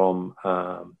us from,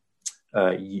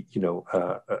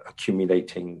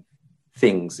 accumulating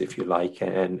things, if you like,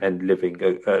 and living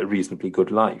a reasonably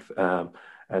good life,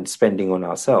 and spending on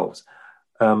ourselves.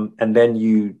 And then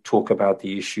you talk about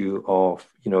the issue of,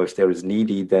 if there is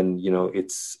needy, then,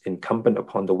 it's incumbent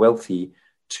upon the wealthy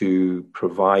to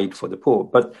provide for the poor.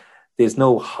 But there's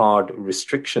no hard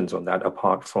restrictions on that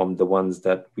apart from the ones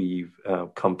that we've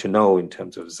come to know in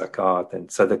terms of zakat and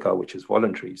sadaqah, which is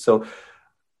voluntary. So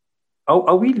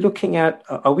are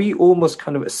we almost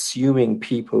kind of assuming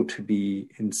people to be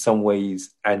in some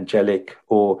ways angelic,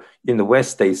 or in the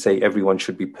West, they say everyone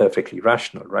should be perfectly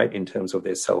rational, right, in terms of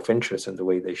their self-interest and the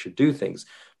way they should do things.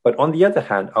 But on the other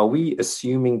hand, are we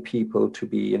assuming people to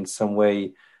be in some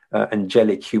way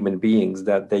angelic human beings,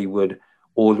 that they would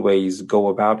always go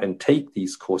about and take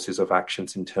these courses of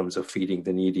actions in terms of feeding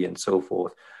the needy and so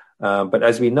forth? But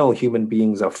as we know, human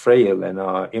beings are frail and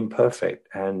are imperfect,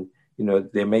 and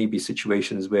there may be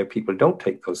situations where people don't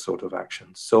take those sort of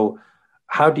actions. So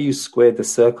how do you square the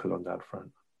circle on that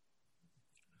front?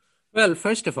 Well,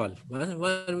 first of all,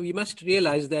 we must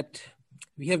realize that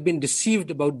we have been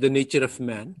deceived about the nature of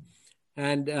man,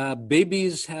 and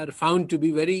babies are found to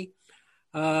be very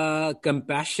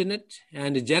compassionate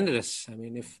and generous. I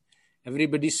mean, if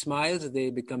everybody smiles,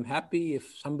 they become happy.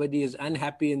 If somebody is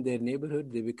unhappy in their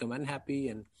neighborhood, they become unhappy,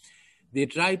 and they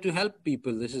try to help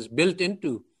people. This is built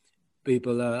into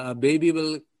people. A baby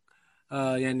will,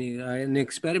 an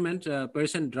experiment, a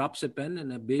person drops a pen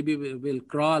and a baby will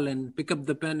crawl and pick up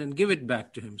the pen and give it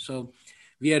back to him. So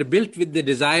we are built with the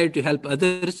desire to help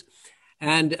others.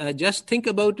 And just think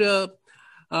about a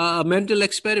mental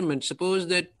experiment. Suppose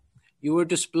that you were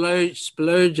to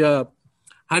splurge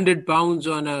 100 pounds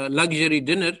on a luxury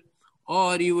dinner,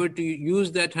 or you were to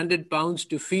use that 100 pounds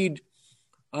to feed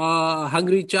a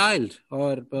hungry child,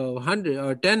 or 100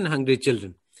 or 10 hungry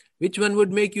children. Which one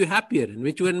would make you happier, and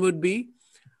which one would be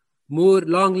more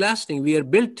long-lasting? We are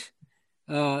built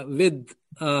with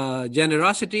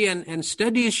generosity, and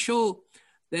studies show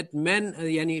that men,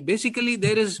 basically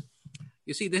there is,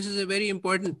 this is a very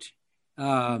important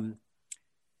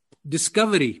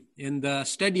discovery in the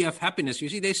study of happiness.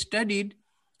 They studied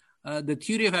the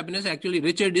theory of happiness. Actually,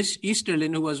 Richard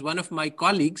Easterlin, who was one of my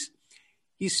colleagues,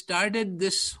 he started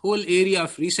this whole area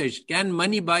of research. Can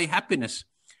money buy happiness?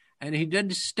 And he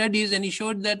did studies, and he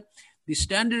showed that the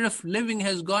standard of living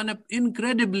has gone up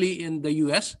incredibly in the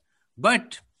US,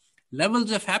 but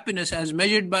levels of happiness as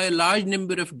measured by a large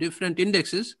number of different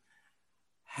indexes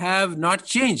have not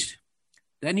changed.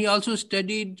 Then he also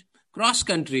studied cross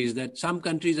countries, that some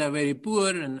countries are very poor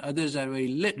and others are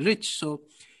very rich. So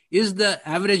is the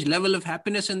average level of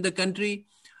happiness in the country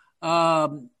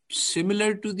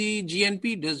similar to the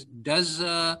GNP? Does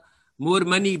more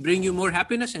money bring you more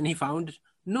happiness? And he found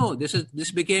no.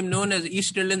 This became known as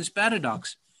Easterlin's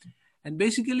paradox. And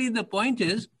basically the point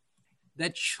is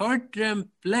that short-term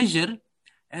pleasure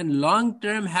and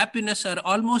long-term happiness are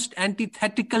almost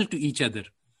antithetical to each other.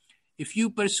 If you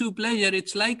pursue pleasure,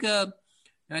 it's like a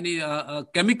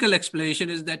chemical explanation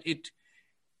is that it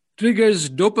triggers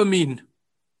dopamine.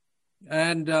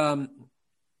 And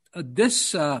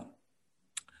this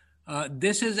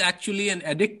is actually an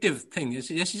addictive thing. It's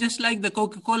just like the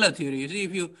Coca-Cola theory. You see,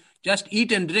 if you just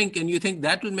eat and drink and you think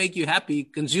that will make you happy,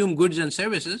 consume goods and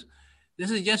services, this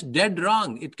is just dead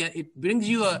wrong. It brings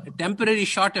you a temporary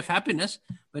shot of happiness,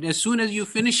 but as soon as you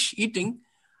finish eating,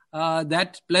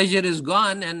 that pleasure is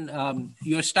gone, and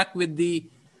you're stuck with the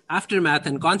aftermath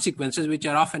and consequences, which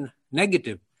are often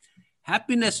negative.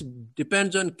 Happiness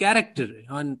depends on character,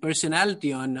 on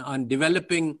personality, on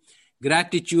developing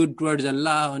gratitude towards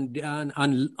Allah,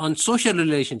 on social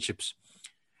relationships.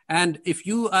 And if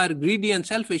you are greedy and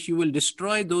selfish, you will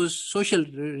destroy those social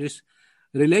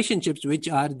relationships, which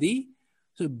are the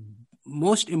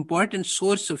most important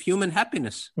source of human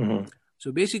happiness. Mm-hmm.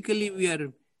 So basically, we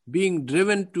are being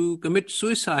driven to commit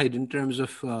suicide in terms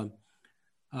of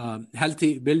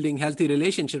building healthy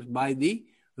relationships by the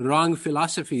wrong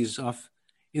philosophies of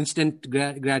instant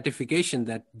gratification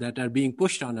that are being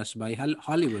pushed on us by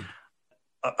Hollywood.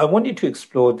 I wanted to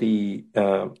explore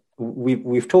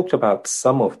we've talked about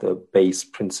some of the base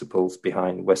principles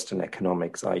behind Western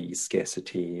economics, i.e.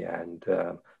 scarcity and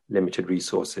limited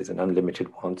resources and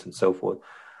unlimited wants and so forth.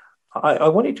 I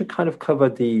wanted to kind of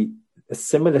cover a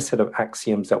similar set of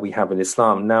axioms that we have in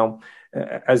Islam. Now,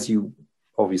 as you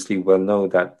obviously well know,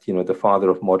 that the father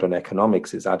of modern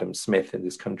economics is Adam Smith in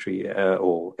this country,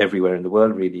 or everywhere in the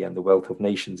world really, and The Wealth of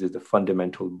Nations is the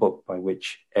fundamental book by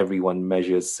which everyone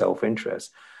measures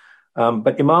self-interest.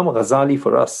 But Imam Ghazali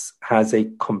for us has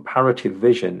a comparative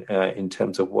vision in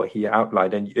terms of what he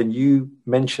outlined, and you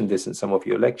mentioned this in some of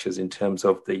your lectures in terms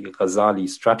of the Ghazali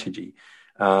strategy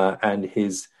and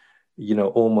his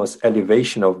almost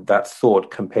elevation of that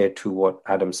thought compared to what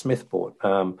Adam Smith brought.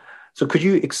 So could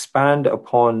you expand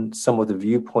upon some of the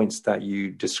viewpoints that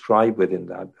you describe within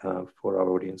that for our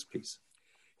audience, please?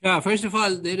 Yeah, first of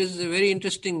all, there is a very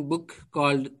interesting book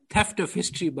called Theft of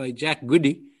History by Jack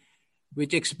Goody,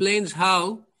 which explains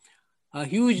how a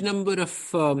huge number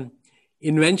of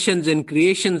inventions and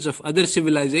creations of other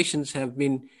civilizations have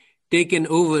been taken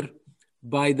over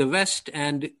by the West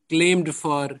and claimed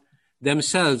for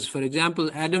themselves. For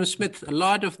example, Adam Smith, a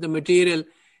lot of the material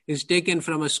is taken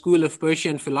from a school of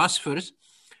Persian philosophers.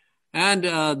 And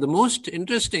the most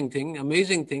interesting thing,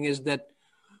 amazing thing, is that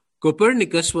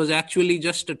Copernicus was actually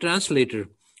just a translator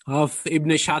of Ibn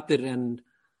Shatir and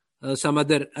some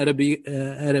other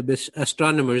Arab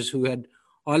astronomers who had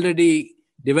already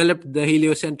developed the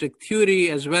heliocentric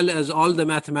theory as well as all the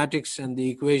mathematics and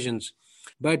the equations.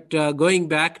 But going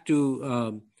back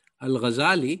to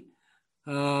Al-Ghazali,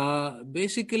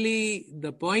 basically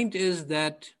the point is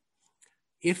that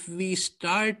if we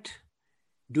start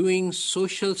doing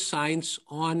social science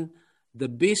on the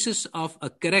basis of a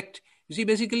correct, you see,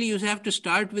 basically you have to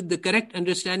start with the correct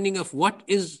understanding of what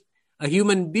is a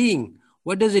human being.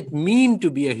 What does it mean to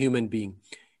be a human being?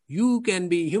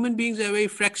 Human beings are very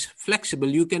flexible.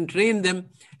 You can train them.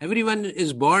 Everyone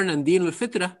is born and deen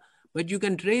al-fitrah, but you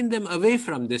can train them away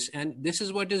from this. And this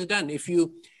is what is done. If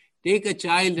you take a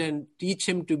child and teach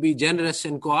him to be generous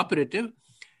and cooperative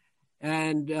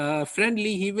and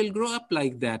friendly, he will grow up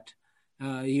like that.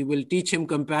 You will teach him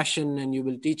compassion and you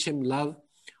will teach him love.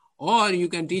 Or you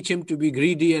can teach him to be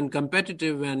greedy and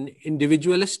competitive and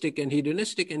individualistic and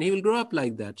hedonistic, and he will grow up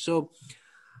like that. So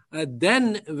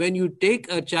then when you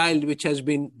take a child which has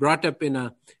been brought up in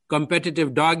a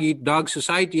competitive dog-eat-dog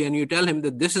society and you tell him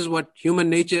that this is what human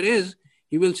nature is,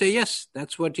 he will say, yes,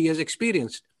 that's what he has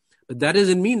experienced. But that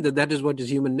doesn't mean that that is what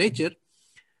is human nature.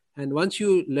 And once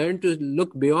you learn to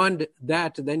look beyond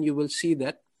that, then you will see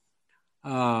that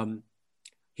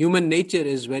human nature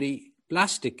is very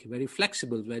plastic, very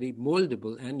flexible, very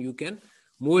moldable, and you can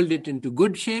mold it into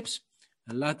good shapes.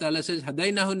 Allah Ta'ala says,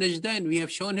 Hadainahu Najdain, we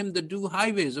have shown him the two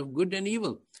highways of good and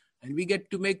evil. And we get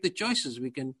to make the choices.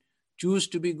 We can choose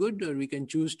to be good or we can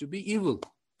choose to be evil.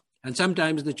 And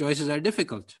sometimes the choices are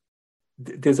difficult.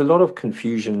 There's a lot of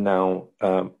confusion now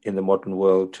in the modern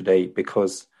world today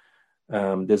because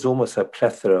there's almost a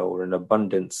plethora or an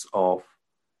abundance of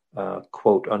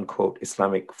quote unquote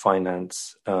Islamic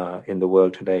finance in the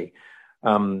world today.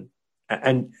 And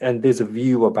there's a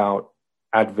view about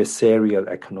adversarial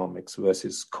economics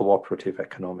versus cooperative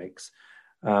economics.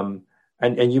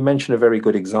 And you mentioned a very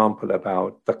good example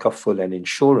about takafful and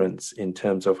insurance in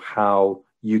terms of how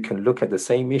you can look at the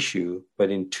same issue,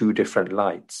 but in two different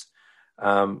lights.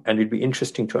 And it'd be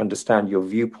interesting to understand your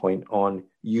viewpoint on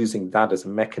using that as a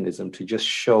mechanism to just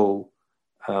show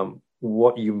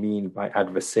what you mean by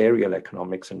adversarial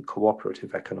economics and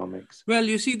cooperative economics. Well,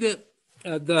 you see,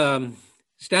 the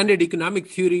standard economic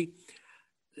theory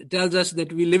tells us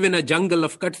that we live in a jungle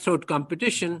of cutthroat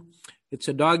competition. It's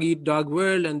a dog-eat-dog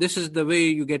world, and this is the way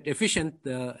you get efficient.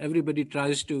 Everybody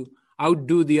tries to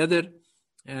outdo the other,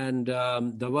 and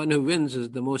the one who wins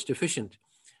is the most efficient.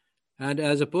 And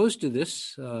as opposed to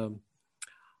this,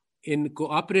 in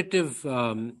cooperative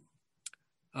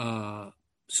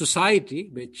society,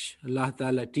 which Allah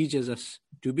Ta'ala teaches us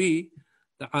to be,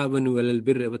 ta'awanu alal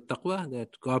birri wat taqwa,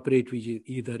 that cooperate with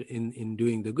either in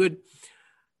doing the good,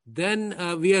 then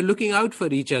we are looking out for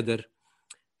each other.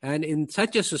 And in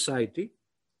such a society,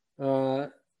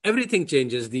 everything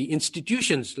changes. The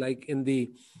institutions, like in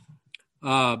the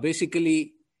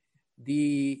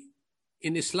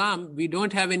in Islam, we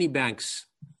don't have any banks.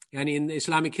 And in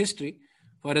Islamic history,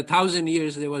 for 1,000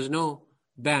 years, there was no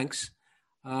banks.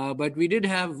 But we did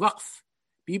have waqf,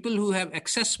 people who have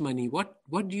excess money. What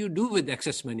do you do with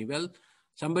excess money? Well,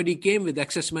 somebody came with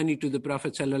excess money to the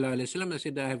Prophet ﷺ and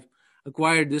said, I have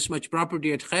acquired this much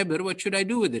property at Khaybar. What should I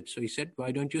do with it? So he said,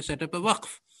 why don't you set up a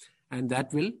waqf? And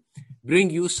that will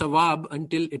bring you sawab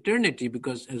until eternity,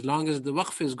 because as long as the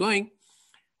waqf is going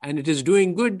and it is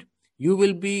doing good, you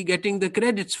will be getting the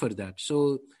credits for that.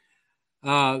 So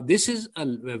this is a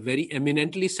very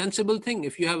eminently sensible thing.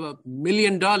 If you have $1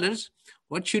 million,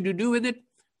 what should you do with it?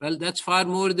 Well, that's far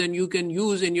more than you can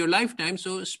use in your lifetime.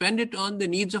 So spend it on the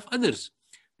needs of others.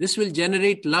 This will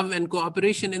generate love and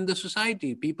cooperation in the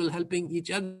society, people helping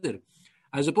each other.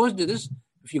 As opposed to this,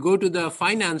 if you go to the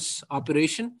finance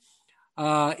operation,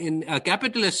 in a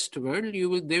capitalist world,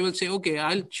 they will say, okay,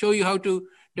 I'll show you how to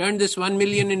turn this 1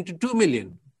 million into 2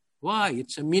 million. Why?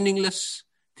 It's a meaningless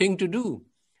thing to do.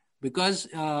 Because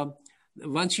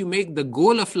once you make the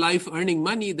goal of life earning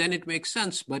money, then it makes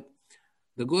sense. But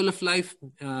The goal of life,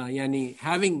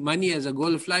 having money as a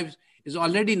goal of life is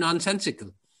already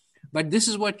nonsensical. But this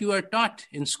is what you are taught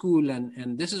in school,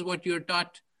 and this is what you are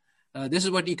taught. This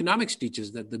is what economics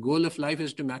teaches, that the goal of life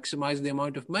is to maximize the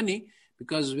amount of money,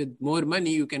 because with more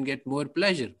money, you can get more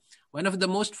pleasure. One of the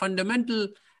most fundamental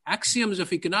axioms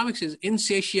of economics is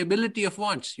insatiability of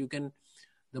wants.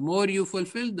 The more you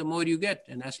fulfill, the more you get.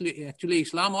 And actually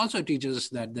Islam also teaches us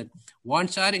that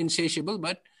wants are insatiable,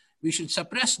 but we should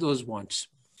suppress those wants.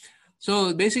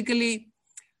 So basically,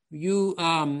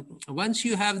 once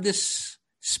you have this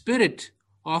spirit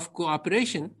of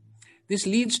cooperation, this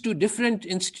leads to different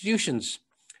institutions,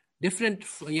 different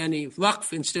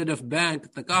waqf instead of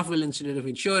bank, takaful instead of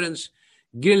insurance,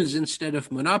 guilds instead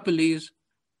of monopolies.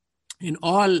 In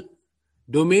all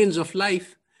domains of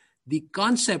life, the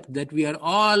concept that we are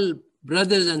all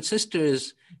brothers and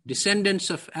sisters, descendants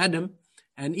of Adam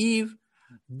and Eve,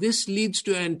 this leads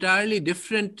to an entirely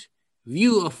different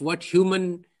view of what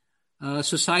human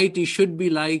society should be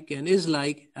like and is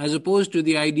like, as opposed to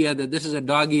the idea that this is a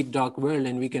dog-eat-dog world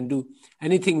and we can do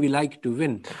anything we like to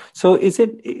win. So is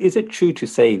it true to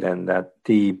say then that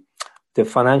the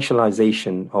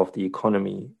financialization of the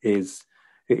economy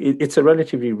it's a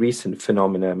relatively recent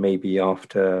phenomena, maybe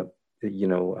after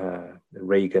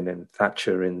Reagan and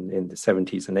Thatcher in the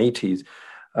 70s and 80s,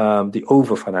 the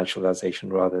over-financialization,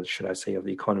 rather, should I say, of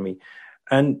the economy.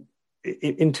 And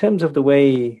in terms of the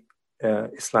way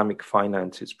Islamic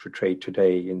finance is portrayed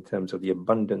today, in terms of the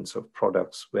abundance of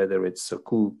products, whether it's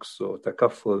sukuks or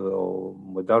takaful or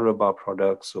mudaraba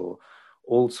products or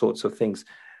all sorts of things,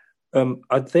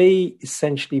 are they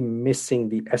essentially missing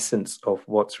the essence of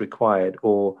what's required?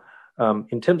 Or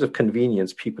in terms of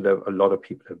convenience, a lot of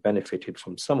people have benefited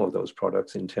from some of those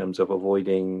products in terms of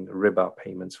avoiding riba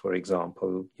payments, for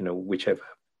example, whichever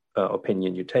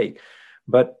opinion you take.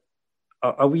 But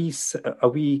are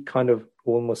we kind of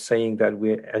almost saying that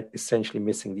we're essentially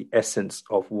missing the essence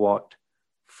of what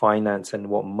finance and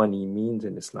what money means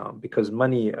in Islam? Because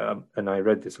money, and I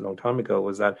read this a long time ago,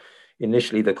 was that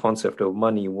initially the concept of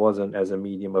money wasn't as a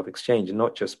medium of exchange,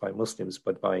 not just by Muslims,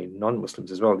 but by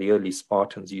non-Muslims as well. The early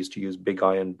Spartans used to use big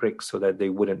iron bricks so that they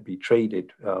wouldn't be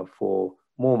traded for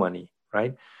more money,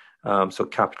 right? So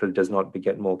capital does not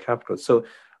beget more capital. So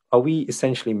are we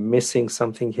essentially missing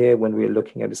something here when we're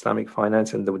looking at Islamic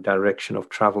finance and the direction of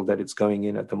travel that it's going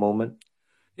in at the moment?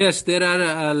 Yes, there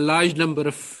are a large number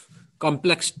of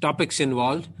complex topics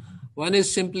involved. One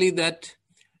is simply that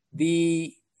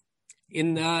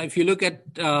if you look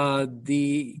at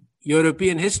the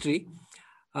European history,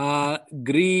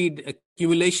 greed,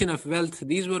 accumulation of wealth,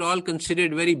 these were all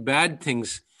considered very bad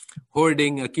things.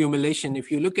 Hoarding, accumulation.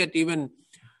 If you look at even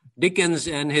Dickens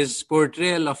and his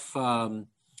portrayal of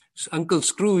Uncle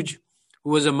Scrooge, who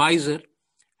was a miser,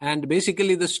 and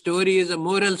basically the story is a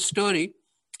moral story,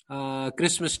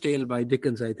 Christmas Tale by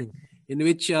Dickens, I think, in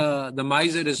which the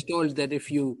miser is told that if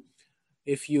you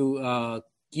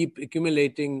keep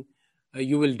accumulating,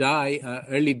 you will die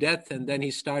early death, and then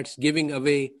he starts giving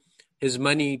away his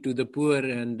money to the poor,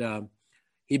 and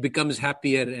he becomes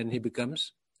happier, and he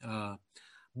becomes.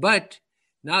 But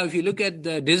now, if you look at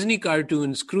the Disney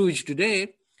cartoon Scrooge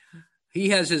today, he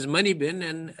has his money bin,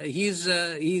 and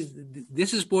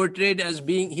this is portrayed as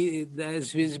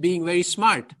being very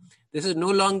smart. This is no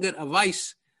longer a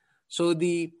vice. So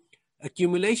the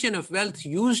accumulation of wealth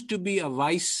used to be a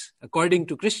vice, according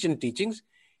to Christian teachings.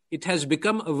 It has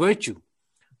become a virtue.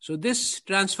 So this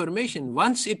transformation,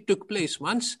 once it took place,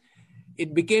 once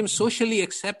it became socially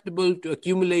acceptable to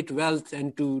accumulate wealth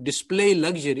and to display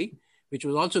luxury, which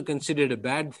was also considered a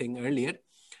bad thing earlier,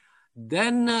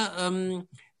 then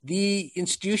the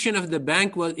institution of the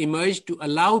bank was emerged to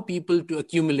allow people to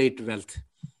accumulate wealth.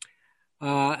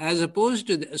 As opposed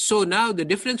to, so now the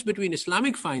difference between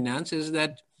Islamic finance is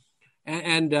that,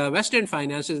 and Western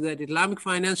finance is that Islamic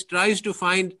finance tries to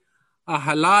find a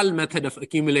halal method of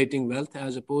accumulating wealth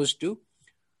as opposed to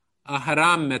a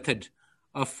haram method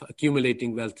of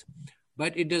accumulating wealth.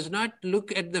 But it does not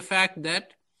look at the fact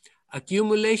that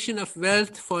accumulation of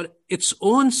wealth for its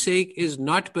own sake is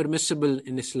not permissible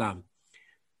in Islam.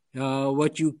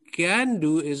 What you can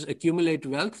do is accumulate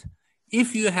wealth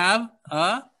if you have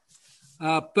a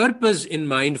purpose in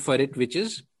mind for it, which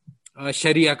is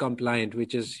Sharia compliant,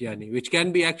 which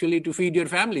can be actually to feed your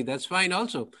family. That's fine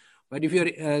also. But if you're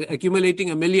accumulating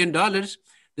 $1 million,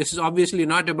 this is obviously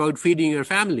not about feeding your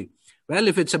family. Well,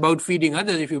 if it's about feeding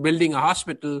others, if you're building a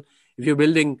hospital, if you're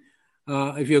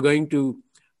going to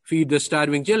feed the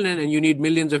starving children and you need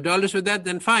millions of dollars for that,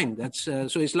 then fine. That's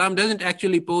so Islam doesn't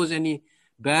actually pose any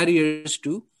barriers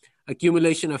to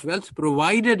accumulation of wealth,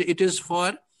 provided it is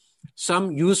for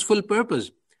some useful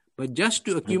purpose. But just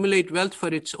to accumulate wealth for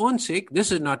its own sake,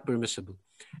 this is not permissible.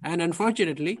 And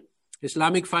unfortunately,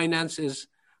 Islamic finance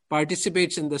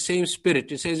participates in the same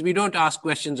spirit. It says, we don't ask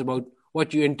questions about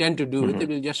what you intend to do with it.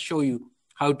 We'll just show you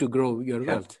how to grow your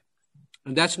wealth.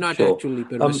 And that's not actually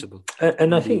permissible.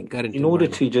 And I think in order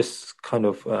to just kind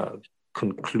of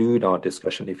conclude our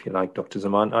discussion, if you like, Dr.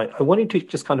 Zaman, I wanted to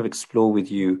just kind of explore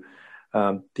with you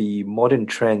the modern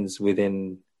trends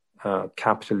within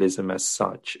capitalism as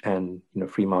such and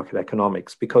free market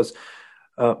economics, because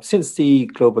since the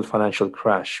global financial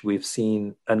crash, we've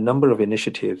seen a number of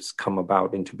initiatives come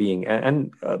about into being,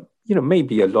 and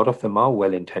maybe a lot of them are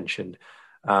well-intentioned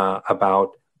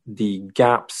about the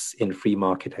gaps in free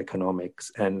market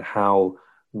economics and how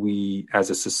we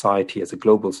as a society, as a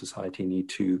global society, need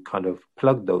to kind of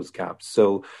plug those gaps.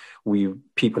 So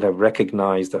people have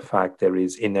recognized the fact there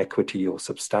is inequity or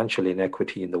substantial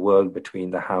inequity in the world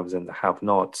between the haves and the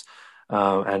have-nots.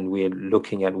 And we're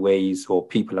looking at ways, or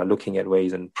people are looking at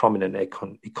ways, and prominent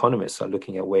economists are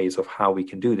looking at ways of how we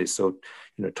can do this. So,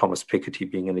 Thomas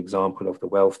Piketty being an example of the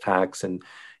wealth tax, and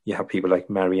you have people like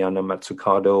Mariana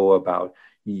Mazzucato about,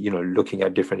 looking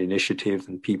at different initiatives,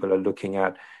 and people are looking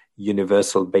at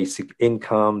universal basic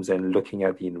incomes and looking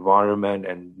at the environment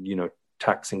and,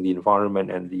 taxing the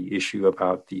environment and the issue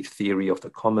about the theory of the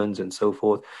commons and so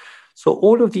forth. So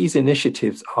all of these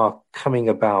initiatives are coming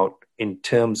about in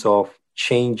terms of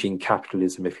changing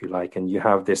capitalism, if you like. And you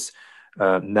have this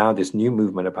now this new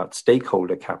movement about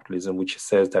stakeholder capitalism, which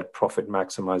says that profit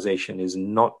maximization is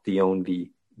not the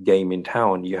only game in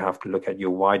town. You have to look at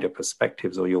your wider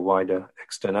perspectives or your wider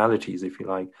externalities, if you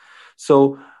like.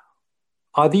 So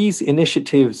are these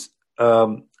initiatives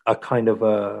a kind of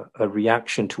a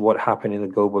reaction to what happened in the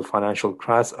global financial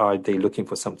crash? Are they looking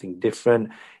for something different?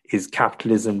 Is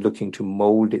capitalism looking to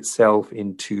mold itself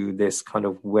into this kind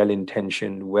of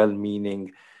well-intentioned,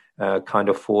 well-meaning kind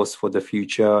of force for the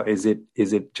future? Is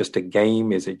it just a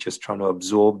game? Is it just trying to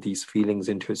absorb these feelings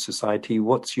into its society?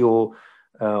 What's your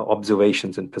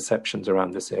observations and perceptions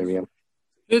around this area?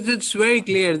 It's very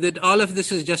clear that all of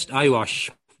this is just eyewash.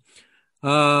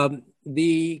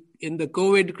 In the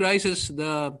COVID crisis,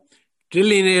 the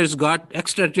trillionaires got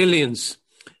extra trillions,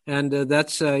 and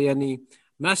that's a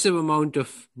massive amount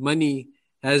of money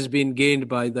has been gained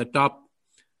by the top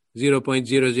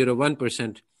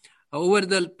 0.001%. Over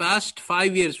the past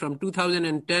 5 years, from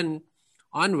 2010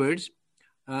 onwards,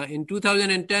 in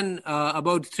 2010,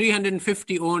 about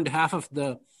 350 owned half of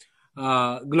the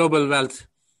global wealth,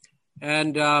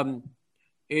 and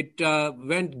it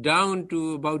went down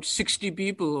to about 60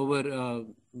 people over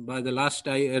by the last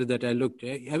year that I looked.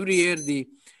 Every year, the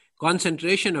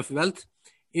concentration of wealth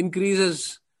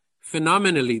increases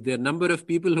phenomenally. The number of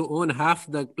people who own half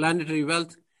the planetary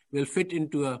wealth will fit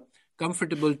into a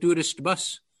comfortable tourist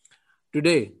bus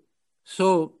today.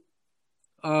 So,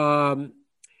 the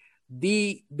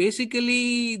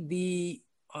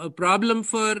problem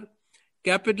for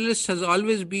capitalists has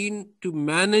always been to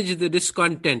manage the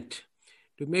discontent,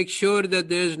 to make sure that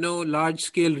there's no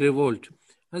large-scale revolt.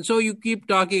 And so you keep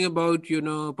talking about,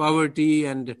 poverty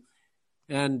and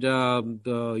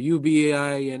the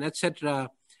UBI and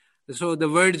etc. So the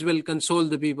words will console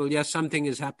the people. Yes, something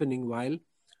is happening while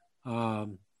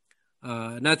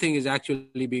nothing is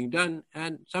actually being done.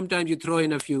 And sometimes you throw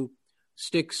in a few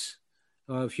sticks,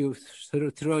 throw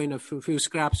in a few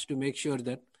scraps to make sure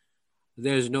that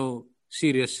there's no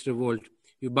serious revolt.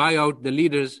 You buy out the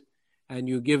leaders and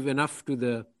you give enough to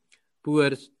the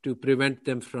poor to prevent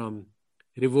them from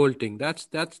revolting. That's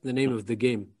the name of the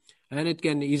game, and it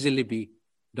can easily be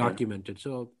documented.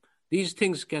 So these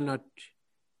things cannot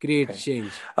create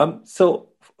change. So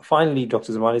finally,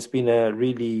 Dr. Zaman, it's been a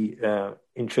really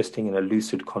interesting and a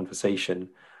lucid conversation.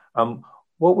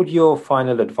 What would your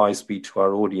final advice be to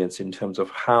our audience in terms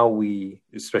of how we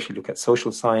especially look at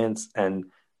social science, and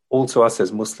also us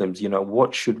as Muslims,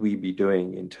 what should we be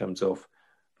doing in terms of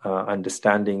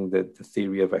understanding the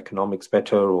theory of economics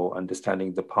better, or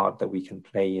understanding the part that we can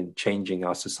play in changing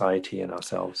our society and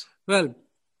ourselves? Well,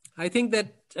 I think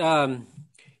that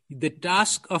the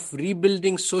task of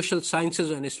rebuilding social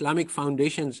sciences and Islamic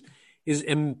foundations is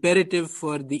imperative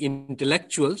for the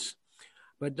intellectuals,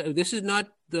 but this is not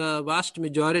the vast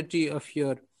majority of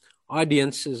your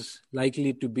audience is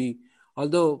likely to be.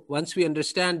 Although once we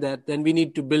understand that, then we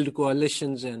need to build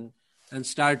coalitions and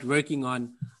start working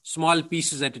on small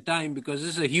pieces at a time, because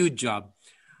this is a huge job.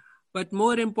 But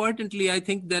more importantly, I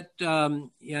think that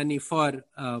on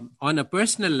a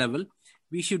personal level,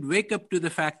 we should wake up to the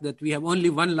fact that we have only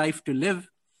one life to live,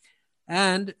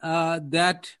 and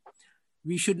that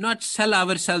we should not sell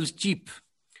ourselves cheap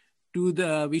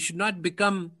we should not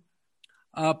become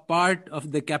a part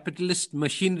of the capitalist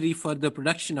machinery for the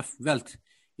production of wealth.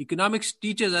 Economics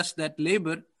teaches us that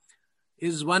labor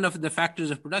is one of the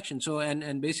factors of production. So,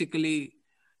 and basically,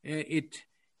 it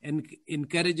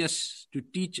encourages us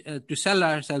to sell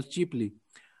ourselves cheaply.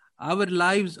 Our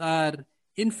lives are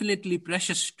infinitely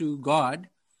precious to God.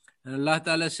 And Allah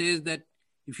Ta'ala says that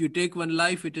if you take one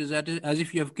life, it is as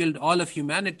if you have killed all of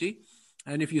humanity.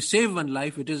 And if you save one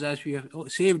life, it is as if you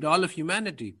have saved all of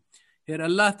humanity. Here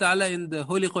Allah Ta'ala in the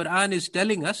Holy Quran is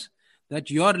telling us that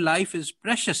your life is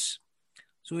precious.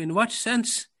 So in what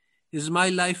sense is my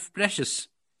life precious?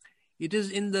 It is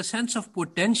in the sense of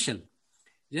potential.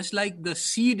 Just like the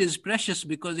seed is precious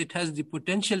because it has the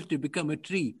potential to become a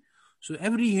tree. So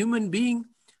every human being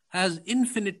has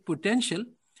infinite potential,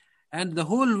 and the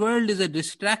whole world is a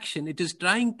distraction. It is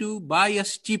trying to buy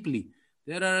us cheaply.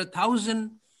 There are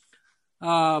 1,000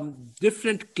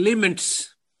 different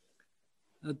claimants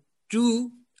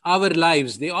to our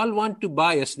lives. They all want to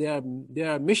buy us. There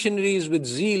are missionaries with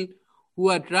zeal who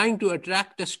are trying to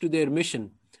attract us to their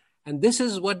mission. And this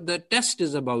is what the test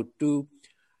is about, to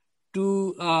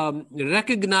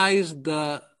recognize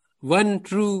the one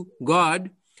true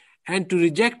God and to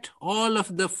reject all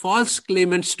of the false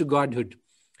claimants to godhood.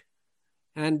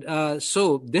 And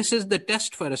so this is the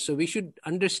test for us. So we should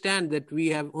understand that we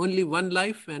have only one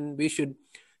life, and we should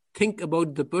think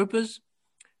about the purpose,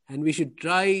 and we should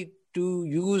try to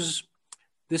use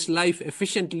this life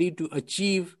efficiently to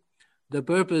achieve the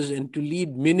purpose and to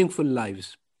lead meaningful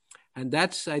lives. And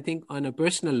that's, I think, on a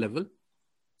personal level,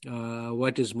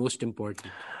 what is most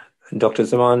important. Dr.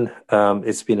 Zaman,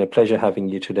 it's been a pleasure having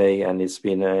you today, and it's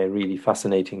been a really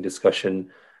fascinating discussion.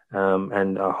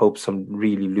 And I hope some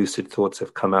really lucid thoughts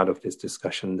have come out of this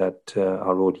discussion that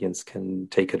our audience can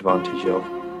take advantage of.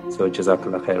 So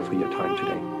Jazakallah khair for your time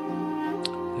today.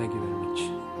 Thank you very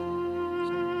much.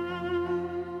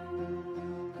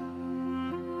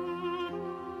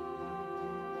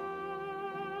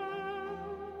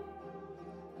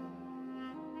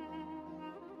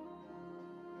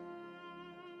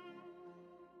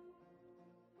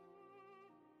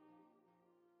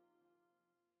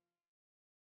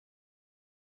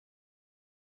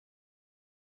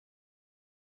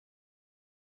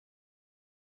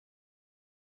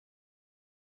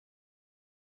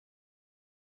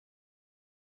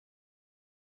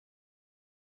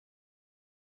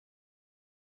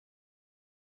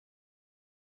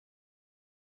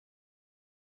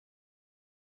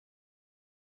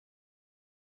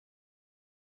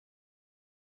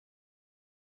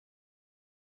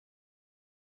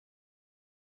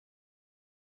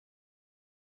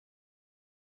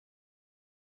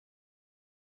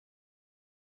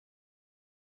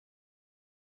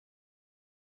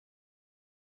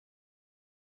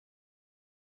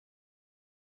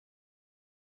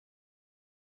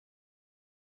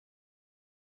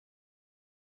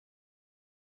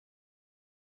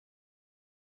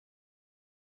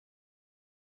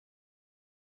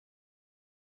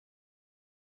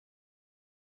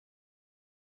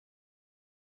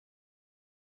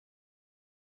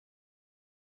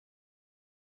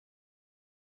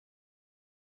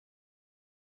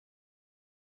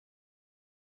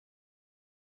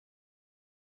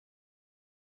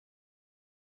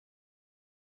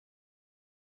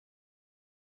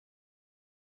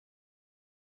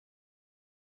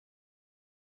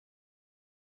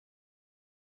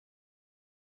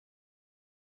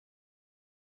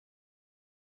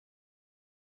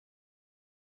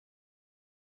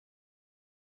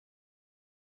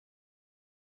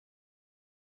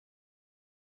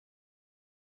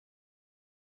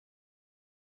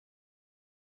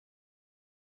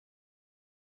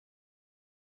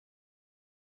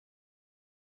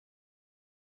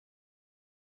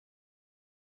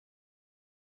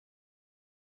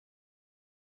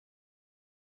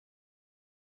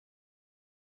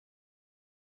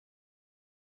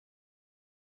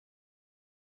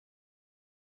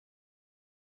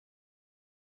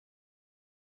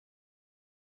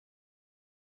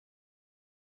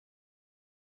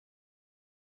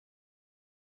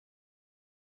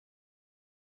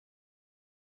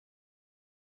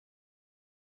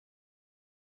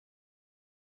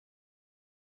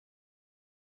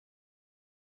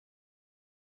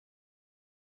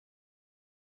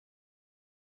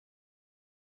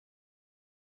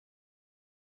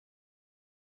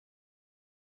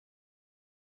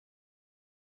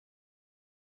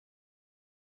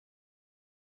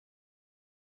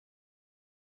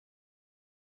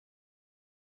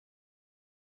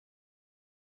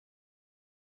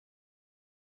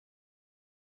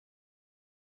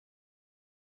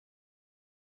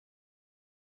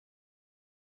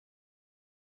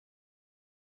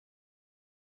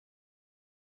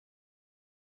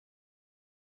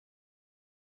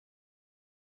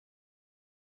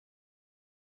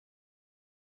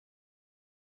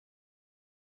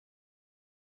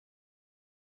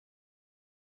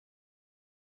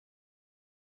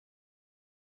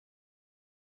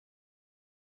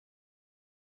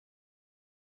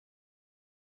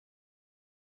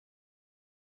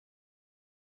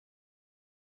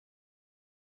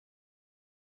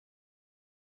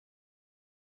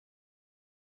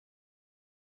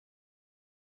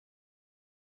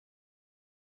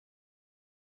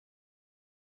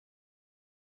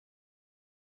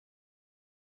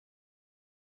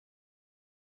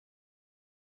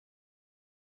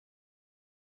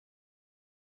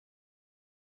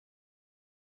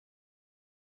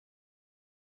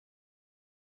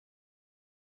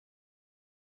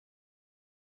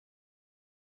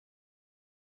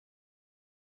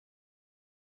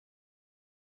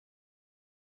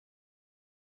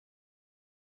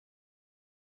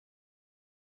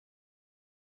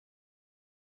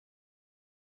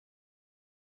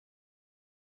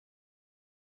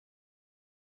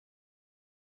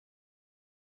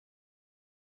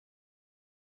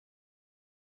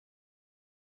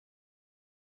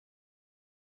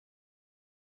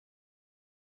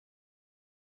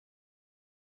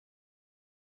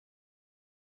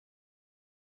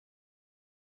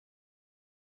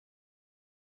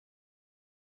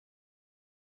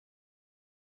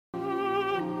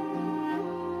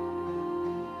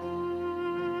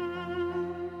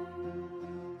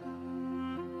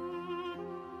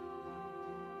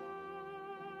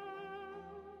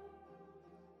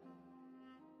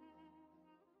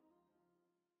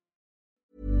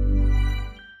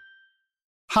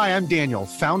 Hi, I'm Daniel,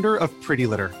 founder of Pretty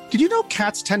Litter. Did you know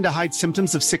cats tend to hide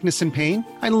symptoms of sickness and pain?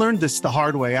 I learned this the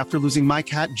hard way after losing my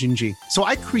cat, Gingy. So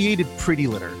I created Pretty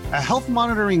Litter, a health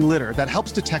monitoring litter that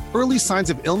helps detect early signs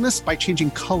of illness by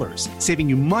changing colors, saving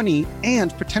you money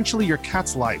and potentially your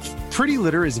cat's life. Pretty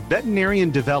Litter is veterinarian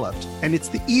developed, and it's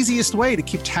the easiest way to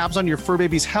keep tabs on your fur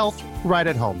baby's health right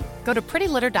at home. Go to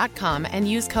prettylitter.com and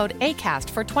use code ACAST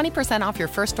for 20% off your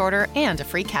first order and a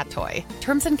free cat toy.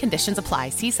 Terms and conditions apply.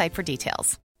 See site for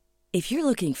details. If you're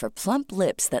looking for plump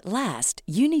lips that last,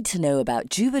 you need to know about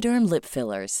Juvederm lip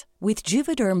fillers. With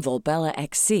Juvederm Volbella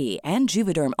XC and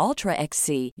Juvederm Ultra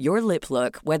XC, your lip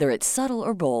look, whether it's subtle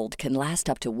or bold, can last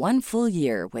up to 1 full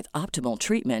year with optimal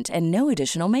treatment and no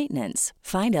additional maintenance.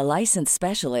 Find a licensed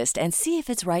specialist and see if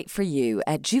it's right for you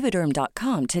at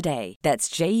Juvederm.com today. That's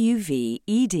JUVEDERM.com.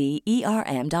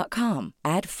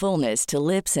 Add fullness to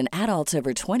lips in adults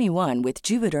over 21 with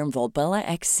Juvederm Volbella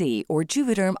XC or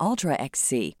Juvederm Ultra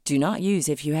XC. Do not use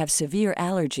if you have severe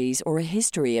allergies or a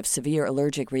history of severe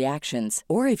allergic reactions,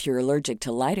 or if you're allergic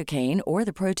to lidocaine or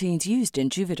the proteins used in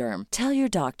Juvederm. Tell your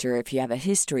doctor if you have a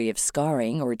history of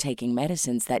scarring or taking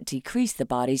medicines that decrease the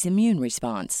body's immune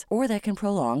response or that can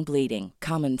prolong bleeding.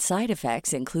 Common side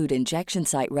effects include injection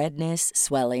site redness,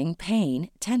 swelling, pain,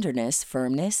 tenderness,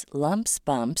 firmness, lumps,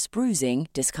 bumps, bruising,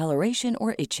 discoloration,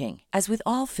 or itching. As with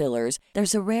all fillers,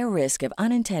 there's a rare risk of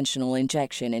unintentional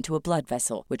injection into a blood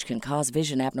vessel, which can cause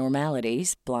vision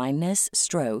abnormalities, blindness,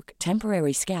 stroke,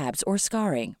 temporary scabs, or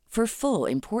scarring. For full,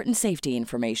 important safety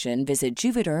information, visit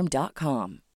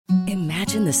Juvederm.com.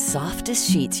 Imagine the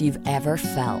softest sheets you've ever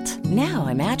felt. Now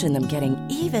imagine them getting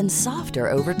even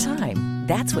softer over time.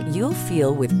 That's what you'll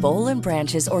feel with Boll &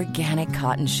 Branch's organic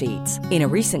cotton sheets. In a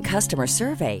recent customer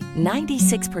survey,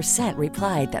 96%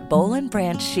 replied that Boll &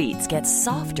 Branch sheets get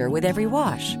softer with every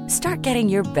wash. Start getting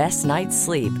your best night's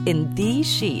sleep in these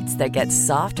sheets that get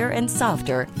softer and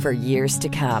softer for years to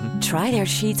come. Try their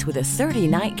sheets with a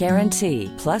 30-night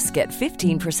guarantee. Plus, get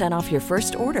 15% off your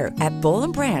first order at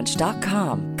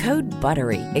bollandbranch.com. Code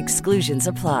BUTTERY. Exclusions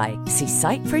apply. See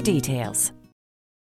site for details.